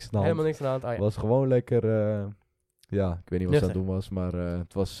 Helemaal niks aan de hand. helemaal niks aan de hand. Oh, ja. Was gewoon lekker... ik weet niet wat ze aan het Nuchter. doen was. Maar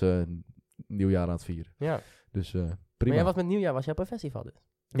het was nieuwjaar aan het vieren. Ja. Dus Maar prima. jij was met nieuwjaar, was jij op een festival dus?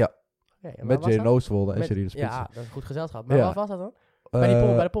 Ja. Oké, en waar Met was Jaden dat? Oosterwolde en Met- Sherry de Spitsen. Ja, dat is een goed gezelschap. Maar Ja. wat was dat dan? Bij die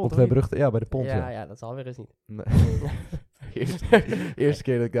pont, bij de pont, Op of de niet? brug, ja, bij de pont, Ja, ja. ja, dat zal weer eens niet. Nee. Eerste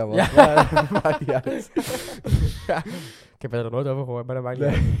keer dat ik daar was. Ja. Maar, maakt niet uit. Ik heb er nog nooit over gehoord, maar dat maakt niet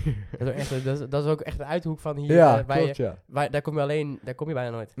Nee. uit. Dat is ook echt een uithoek van hier. Ja, waar klopt, ja. daar kom je bijna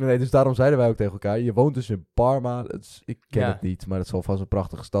nooit. Nee, dus daarom zeiden wij ook tegen elkaar. Je woont dus in Parma. Ik ken Ja. het niet, maar het zal vast een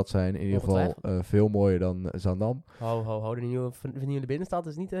prachtige stad zijn. In ieder geval Ongetwijfeld. veel mooier dan Zaandam. Ho, de nieuwe vernieuwende binnenstad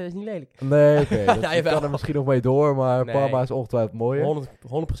is niet lelijk. Nee, oké. dat Ja, ik jawel. kan er misschien nog mee door, maar Nee. Parma is ongetwijfeld mooier.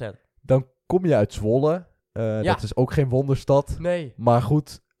 100%. Dan kom je uit Zwolle. Ja. Dat is ook geen wonderstad. Nee. Maar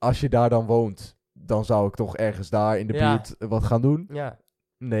goed, als je daar dan woont, dan zou ik toch ergens daar in de Ja. buurt wat gaan doen. Ja.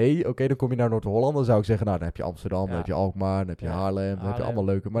 Nee, oké, dan kom je naar Noord-Holland. Dan zou ik zeggen, nou, dan heb je Amsterdam, dan Ja. heb je Alkmaar, dan heb je Ja. Haarlem, dan heb je Haarlem. allemaal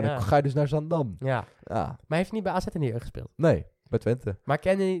leuke. Maar Ja. dan ga je dus naar Zaandam. Ja. Ja, Maar hij heeft niet bij AZ in de jeugd gespeeld. nee, bij Twente. Maar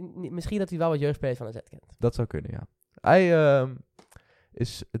misschien dat hij wel wat jeugdspelers van AZ kent. Dat zou kunnen, ja. Hij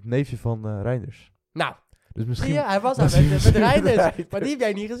is het neefje van Reinders. Nou, Dus zie misschien... je, hij was daar misschien- met Reinders. Reinders. Maar die heb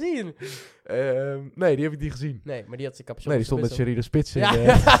jij niet gezien. Nee, die heb ik niet gezien. Nee, maar die had zijn capuchon. Nee, die stond met Sherry de Spits in Ja, de...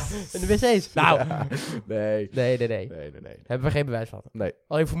 in de wc's. Nou. Ja. Nee. Nee. Nee. Hebben we geen bewijs van. Nee.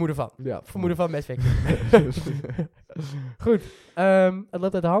 Alleen vermoeden van. Ja. Vermoeden van matchfixing. Goed. Het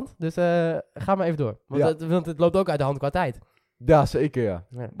loopt uit de hand. Dus ga maar even door. Want het loopt ook uit de hand qua tijd. Ja, zeker, ja.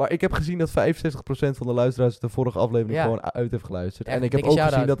 Ja. Maar ik heb gezien dat 65% van de luisteraars de vorige aflevering Ja. gewoon uit heeft geluisterd. Echt, en ik heb dikke ook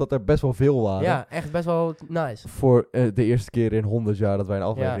gezien shout-out. dat er best wel veel waren. Ja, echt best wel nice. Voor de eerste keer in 100 jaar dat wij een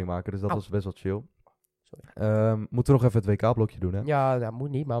aflevering Ja. maken. Dus dat Au. was best wel chill. Sorry. Moeten we nog even het WK-blokje doen, hè? Ja, dat moet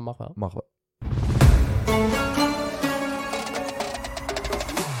niet, maar mag wel. Mag wel.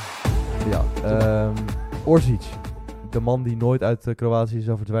 Ja, Orsic. De man die nooit uit Kroatië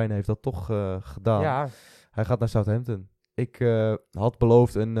zou verdwijnen, heeft dat toch gedaan. Ja, Hij gaat naar Southampton. Ik had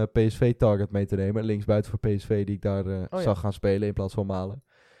beloofd een PSV-target mee te nemen. Linksbuiten voor PSV, die ik daar zag gaan spelen in plaats van Malen.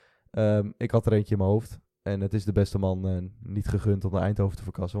 Ik had er eentje in mijn hoofd. En het is de beste man niet gegund om naar Eindhoven te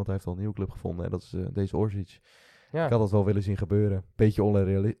verkassen. Want hij heeft al een nieuwe club gevonden. En dat is deze Orsic. ja. Ik had dat wel willen zien gebeuren. Beetje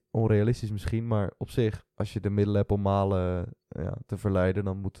onrealistisch misschien. Maar op zich, als je de middelen hebt om Malen te verleiden,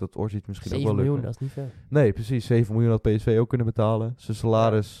 dan moet dat Orsic misschien ook 7 wel miljoen, lukken. dat is niet veel. Nee, precies. 7 miljoen had PSV ook kunnen betalen. Zijn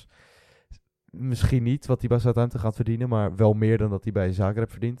salaris misschien niet wat hij bij Southampton gaat verdienen, maar wel meer dan dat hij bij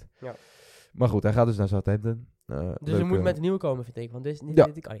Zagreb verdient. Ja. Maar goed, hij gaat dus naar Southampton. Dus we moeten met een nieuwe komen, vind ik. Want dit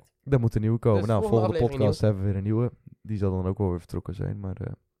kan niet. Daar moet een nieuwe komen. Dus Nou, volgende aflevering podcast hebben we weer een nieuwe. Die zal dan ook wel weer vertrokken zijn. Maar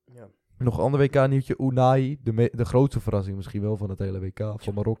Ja. nog een ander WK-nieuwtje. Unai, de grootste verrassing misschien wel van het hele WK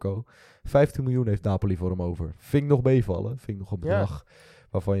van Marokko. 15 miljoen heeft Napoli voor hem over. Vind ik nog meevallen. Vind ik nog een bedrag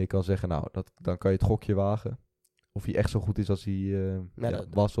waarvan je kan zeggen, nou, dan kan je het gokje wagen. Of hij echt zo goed is als hij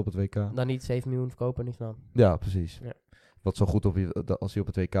was op het WK. Dan niet 7 miljoen verkopen, niks van. Ja, precies. Ja. Wat zo goed als hij op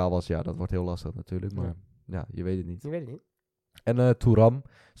het WK was, ja, dat wordt heel lastig natuurlijk. Maar ja, je weet het niet. Je weet het niet. En Thuram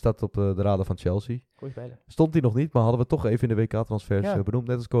staat op de radar van Chelsea. Goeie speler. Stond hij nog niet, maar hadden we toch even in de WK-transfers benoemd.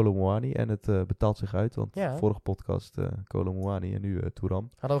 Net als Kolo Muani. En het betaalt zich uit, want vorige podcast Kolo Muani en nu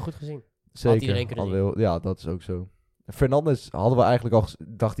Thuram. Hadden we goed gezien. Zeker. Had iedereen kunnen zien. Ja, dat is ook zo. Fernandes hadden we eigenlijk al...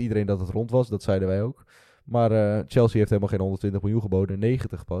 Dacht iedereen dat het rond was, dat zeiden wij ook. Maar Chelsea heeft helemaal geen 120 miljoen geboden,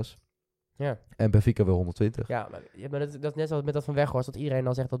 90 pas. Ja. En Benfica wil 120. Ja, maar dat is net zoals met dat van Weghorst, dat iedereen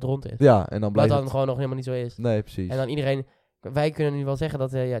dan zegt dat het rond is. Ja, en dan maar blijft dat het... gewoon nog helemaal niet zo is. Nee, precies. En dan iedereen... Wij kunnen nu wel zeggen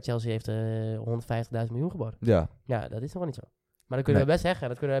dat Chelsea heeft 150.000 miljoen geboden. Ja. Ja, dat is nog wel niet zo. Maar dat kunnen we best zeggen.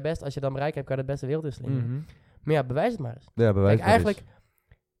 Dat kunnen we best, als je dan bereik hebt, kan je de beste werelduitstelling. Mm-hmm. Maar ja, bewijs het maar eens. Ja, bewijs Kijk, eigenlijk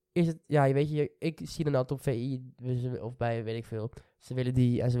is het... Ja, je weet, ik zie dan altijd op VI, of bij, weet ik veel. Ze willen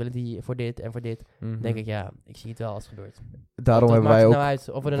die en ze willen die voor dit en voor dit. Mm-hmm. Denk ik, ja, ik zie het wel als het gebeurt. Daarom dat hebben wij ook... Nou uit,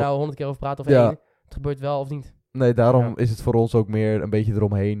 of we er nou 100 keer over praten of één. Het gebeurt wel of niet. Nee, daarom is het voor ons ook meer een beetje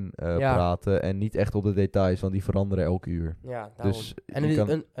eromheen praten. En niet echt op de details, want die veranderen elke uur. Ja, daarom. Dus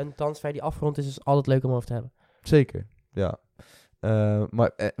en een transfer die afgerond is altijd leuk om over te hebben. Zeker, ja.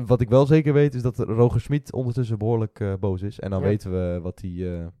 Maar wat ik wel zeker weet, is dat Roger Schmid ondertussen behoorlijk boos is. En dan weten we wat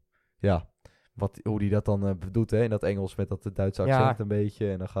hij... hoe hij dat dan doet, hè, in dat Engels met dat Duitse accent een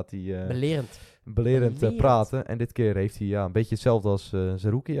beetje. En dan gaat hij belerend praten. En dit keer heeft hij een beetje hetzelfde als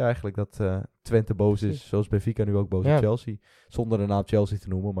Zerouki eigenlijk. Dat Twente boos is, zoals Benfica nu ook boos op Chelsea. Zonder de naam Chelsea te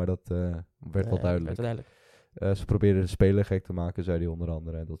noemen, maar dat werd wel duidelijk. Ze probeerden de speler gek te maken, zei hij onder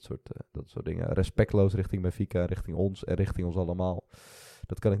andere. En dat soort dingen. Respectloos richting Benfica, richting ons en richting ons allemaal.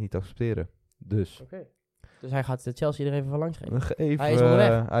 Dat kan ik niet accepteren. Dus... Dus hij gaat Chelsea er even van langs geven. Hij is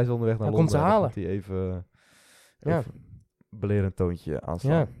onderweg. Hij is onderweg naar Londen. Komt ze halen. Gaat hij even belerend toontje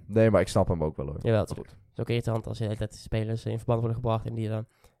aanslaan. Ja. Nee, maar ik snap hem ook wel hoor. Jawel, het is goed. Het is ook irritant als je de hele tijd spelers in verband worden gebracht en die dan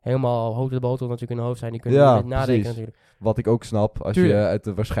helemaal hoog de boter natuurlijk in hun hoofd zijn. Die kunnen niet nadenken natuurlijk. Wat ik ook snap, als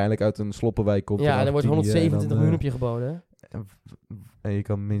je waarschijnlijk uit een sloppenwijk komt. Ja, er wordt 127 miljoen op je geboden. En je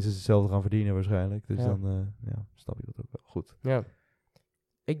kan minstens hetzelfde gaan verdienen waarschijnlijk. Dus dan snap ik dat ook wel. Goed. Ja.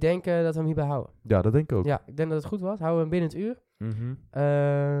 Ik denk dat we hem hierbij houden. Ja, dat denk ik ook. Ja, ik denk dat het goed was. Houden we hem binnen het uur.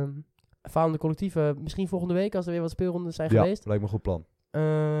 Mm-hmm. Falende collectieven misschien volgende week als er weer wat speelrondes zijn geweest. Ja, lijkt me een goed plan.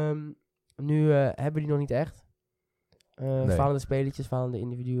 Nu hebben we die nog niet echt. Falende spelertjes, falende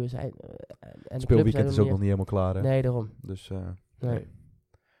individuen zijn... Het speelweekend is ook nog niet helemaal klaar, hè? Nee, daarom. Dus nee.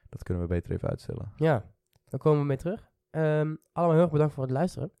 Dat kunnen we beter even uitstellen. Ja, dan komen we mee terug. Allemaal heel erg bedankt voor het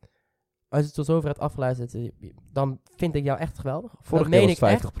luisteren. Als je het tot zover hebt afgeluisterd, dan vind ik jou echt geweldig. Vorige keer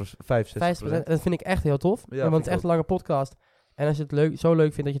was 50%. Dat vind ik echt heel tof. Ja, want het is echt een lange podcast. En als je het zo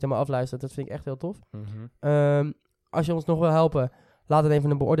leuk vindt dat je het helemaal afluistert, dat vind ik echt heel tof. Mm-hmm. Als je ons nog wil helpen, laat dan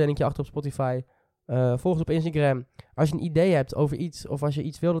even een beoordelingje achter op Spotify. Volg ons op Instagram. Als je een idee hebt over iets, of als je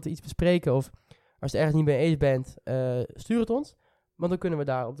iets wil dat we iets bespreken, of als je er ergens niet mee eens bent, stuur het ons. Want dan kunnen we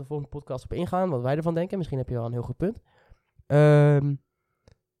daar op de volgende podcast op ingaan, wat wij ervan denken. Misschien heb je wel een heel goed punt.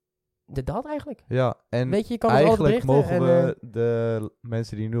 Dat eigenlijk. Ja, en weet je kan eigenlijk mogen we de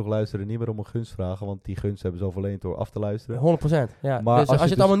mensen die nu nog luisteren niet meer om een gunst vragen, want die gunst hebben ze al verleend door af te luisteren. 100%. Ja. Maar dus als je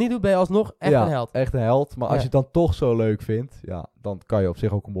het allemaal niet doet, ben je alsnog echt een held. Echt een held. Maar als je het dan toch zo leuk vindt, dan kan je op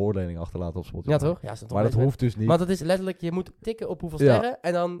zich ook een beoordeling achterlaten op Spotify. Ja, toch? Ja, maar dat hoeft dus niet. Want het is letterlijk, je moet tikken op hoeveel sterren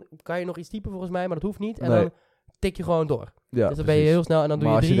en dan kan je nog iets typen volgens mij, maar dat hoeft niet. En dan tik je gewoon door. Ja, dus dan ben je heel snel en dan doe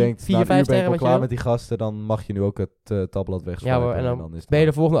je 3, 4, 5 sterren. Ben je klaar met die gasten, dan mag je nu ook het tabblad wegswipen. Ja hoor, en dan ben je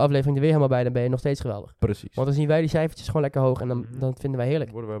de volgende aflevering er weer helemaal bij, dan ben je nog steeds geweldig. Precies. Want dan zien wij die cijfertjes gewoon lekker hoog en dan vinden wij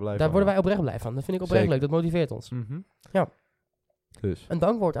heerlijk. Daar worden wij oprecht blij van. Dat vind ik oprecht leuk, dat motiveert ons. Mm-hmm. Ja. Dus. Een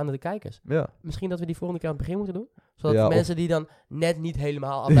dankwoord aan de kijkers. Ja. Misschien dat we die volgende keer aan het begin moeten doen. Zodat mensen die dan net niet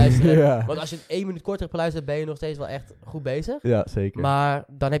helemaal afluisteren. Want als je het 1 minuut korter hebt geluisterd, ben je nog steeds wel echt goed bezig. Ja, zeker. Maar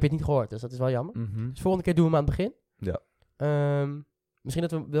dan heb je het niet gehoord, dus dat is wel jammer. Mm-hmm. Dus volgende keer doen we hem aan het begin. Ja. Misschien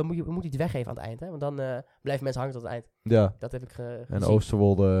dat we moeten iets weggeven aan het eind, hè? Want dan blijven mensen hangen tot het eind. Ja. Dat heb ik een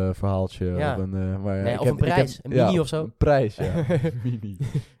Oosterwolde verhaaltje. Ja. Of een prijs. Een mini of zo. Een prijs, ja. Mini.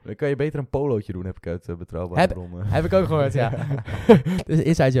 Dan kan je beter een polootje doen, heb ik uit betrouwbare bronnen. Heb ik ook gehoord, ja. Dat is een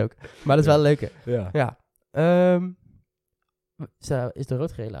inside joke. Maar dat is wel een leuke. Ja. Is de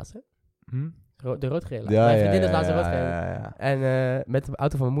rood gereden laatst, hè? De roodgele. Ja, Mijn ja, vriendin is ja, laatst een ja, roodgele. ja. En met de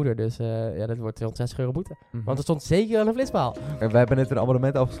auto van mijn moeder. Dus dat wordt 260 euro boete. Mhm. Want er stond zeker aan een flitspaal. En wij hebben net een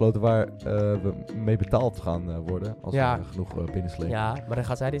abonnement afgesloten waar we mee betaald gaan worden. Als Ja. we genoeg binnenslepen. Ja, maar dan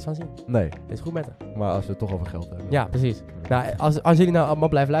gaat zij er iets van zien. Nee, Dit is goed met haar. maar als we het toch over geld hebben. Ja, precies. Nou, als jullie nou allemaal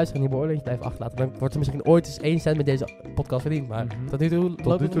blijven luisteren en die beoordeling blijven achterlaten, dan wordt er misschien ooit eens 1 cent met deze podcast verdiend. Maar Mhm. tot nu toe loopt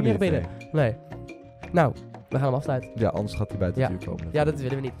Tot nu het toe niet niet, binnen. Nee. Nou, we gaan hem afsluiten. Ja, anders gaat hij buiten Ja. het uur komen. Ja, dat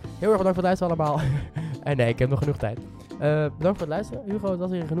willen we niet. Heel erg bedankt voor het luisteren allemaal. En nee, ik heb nog genoeg tijd. Bedankt voor het luisteren. Hugo, het was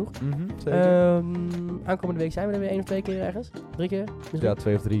weer genoeg. Zeker. Aankomende week zijn we er weer 1 of 2 keer ergens. 3 keer misschien? Ja,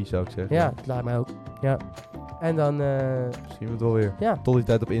 2 of 3 zou ik zeggen. Ja, dat lijkt mij ook. Ja. En dan, Zien we het wel weer. ja, Tot die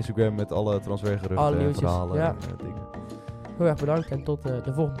tijd op Instagram met alle transfergeruchten Alle en nieuwtjes, verhalen ja. en dingen. heel erg bedankt en tot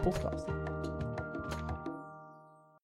de volgende podcast.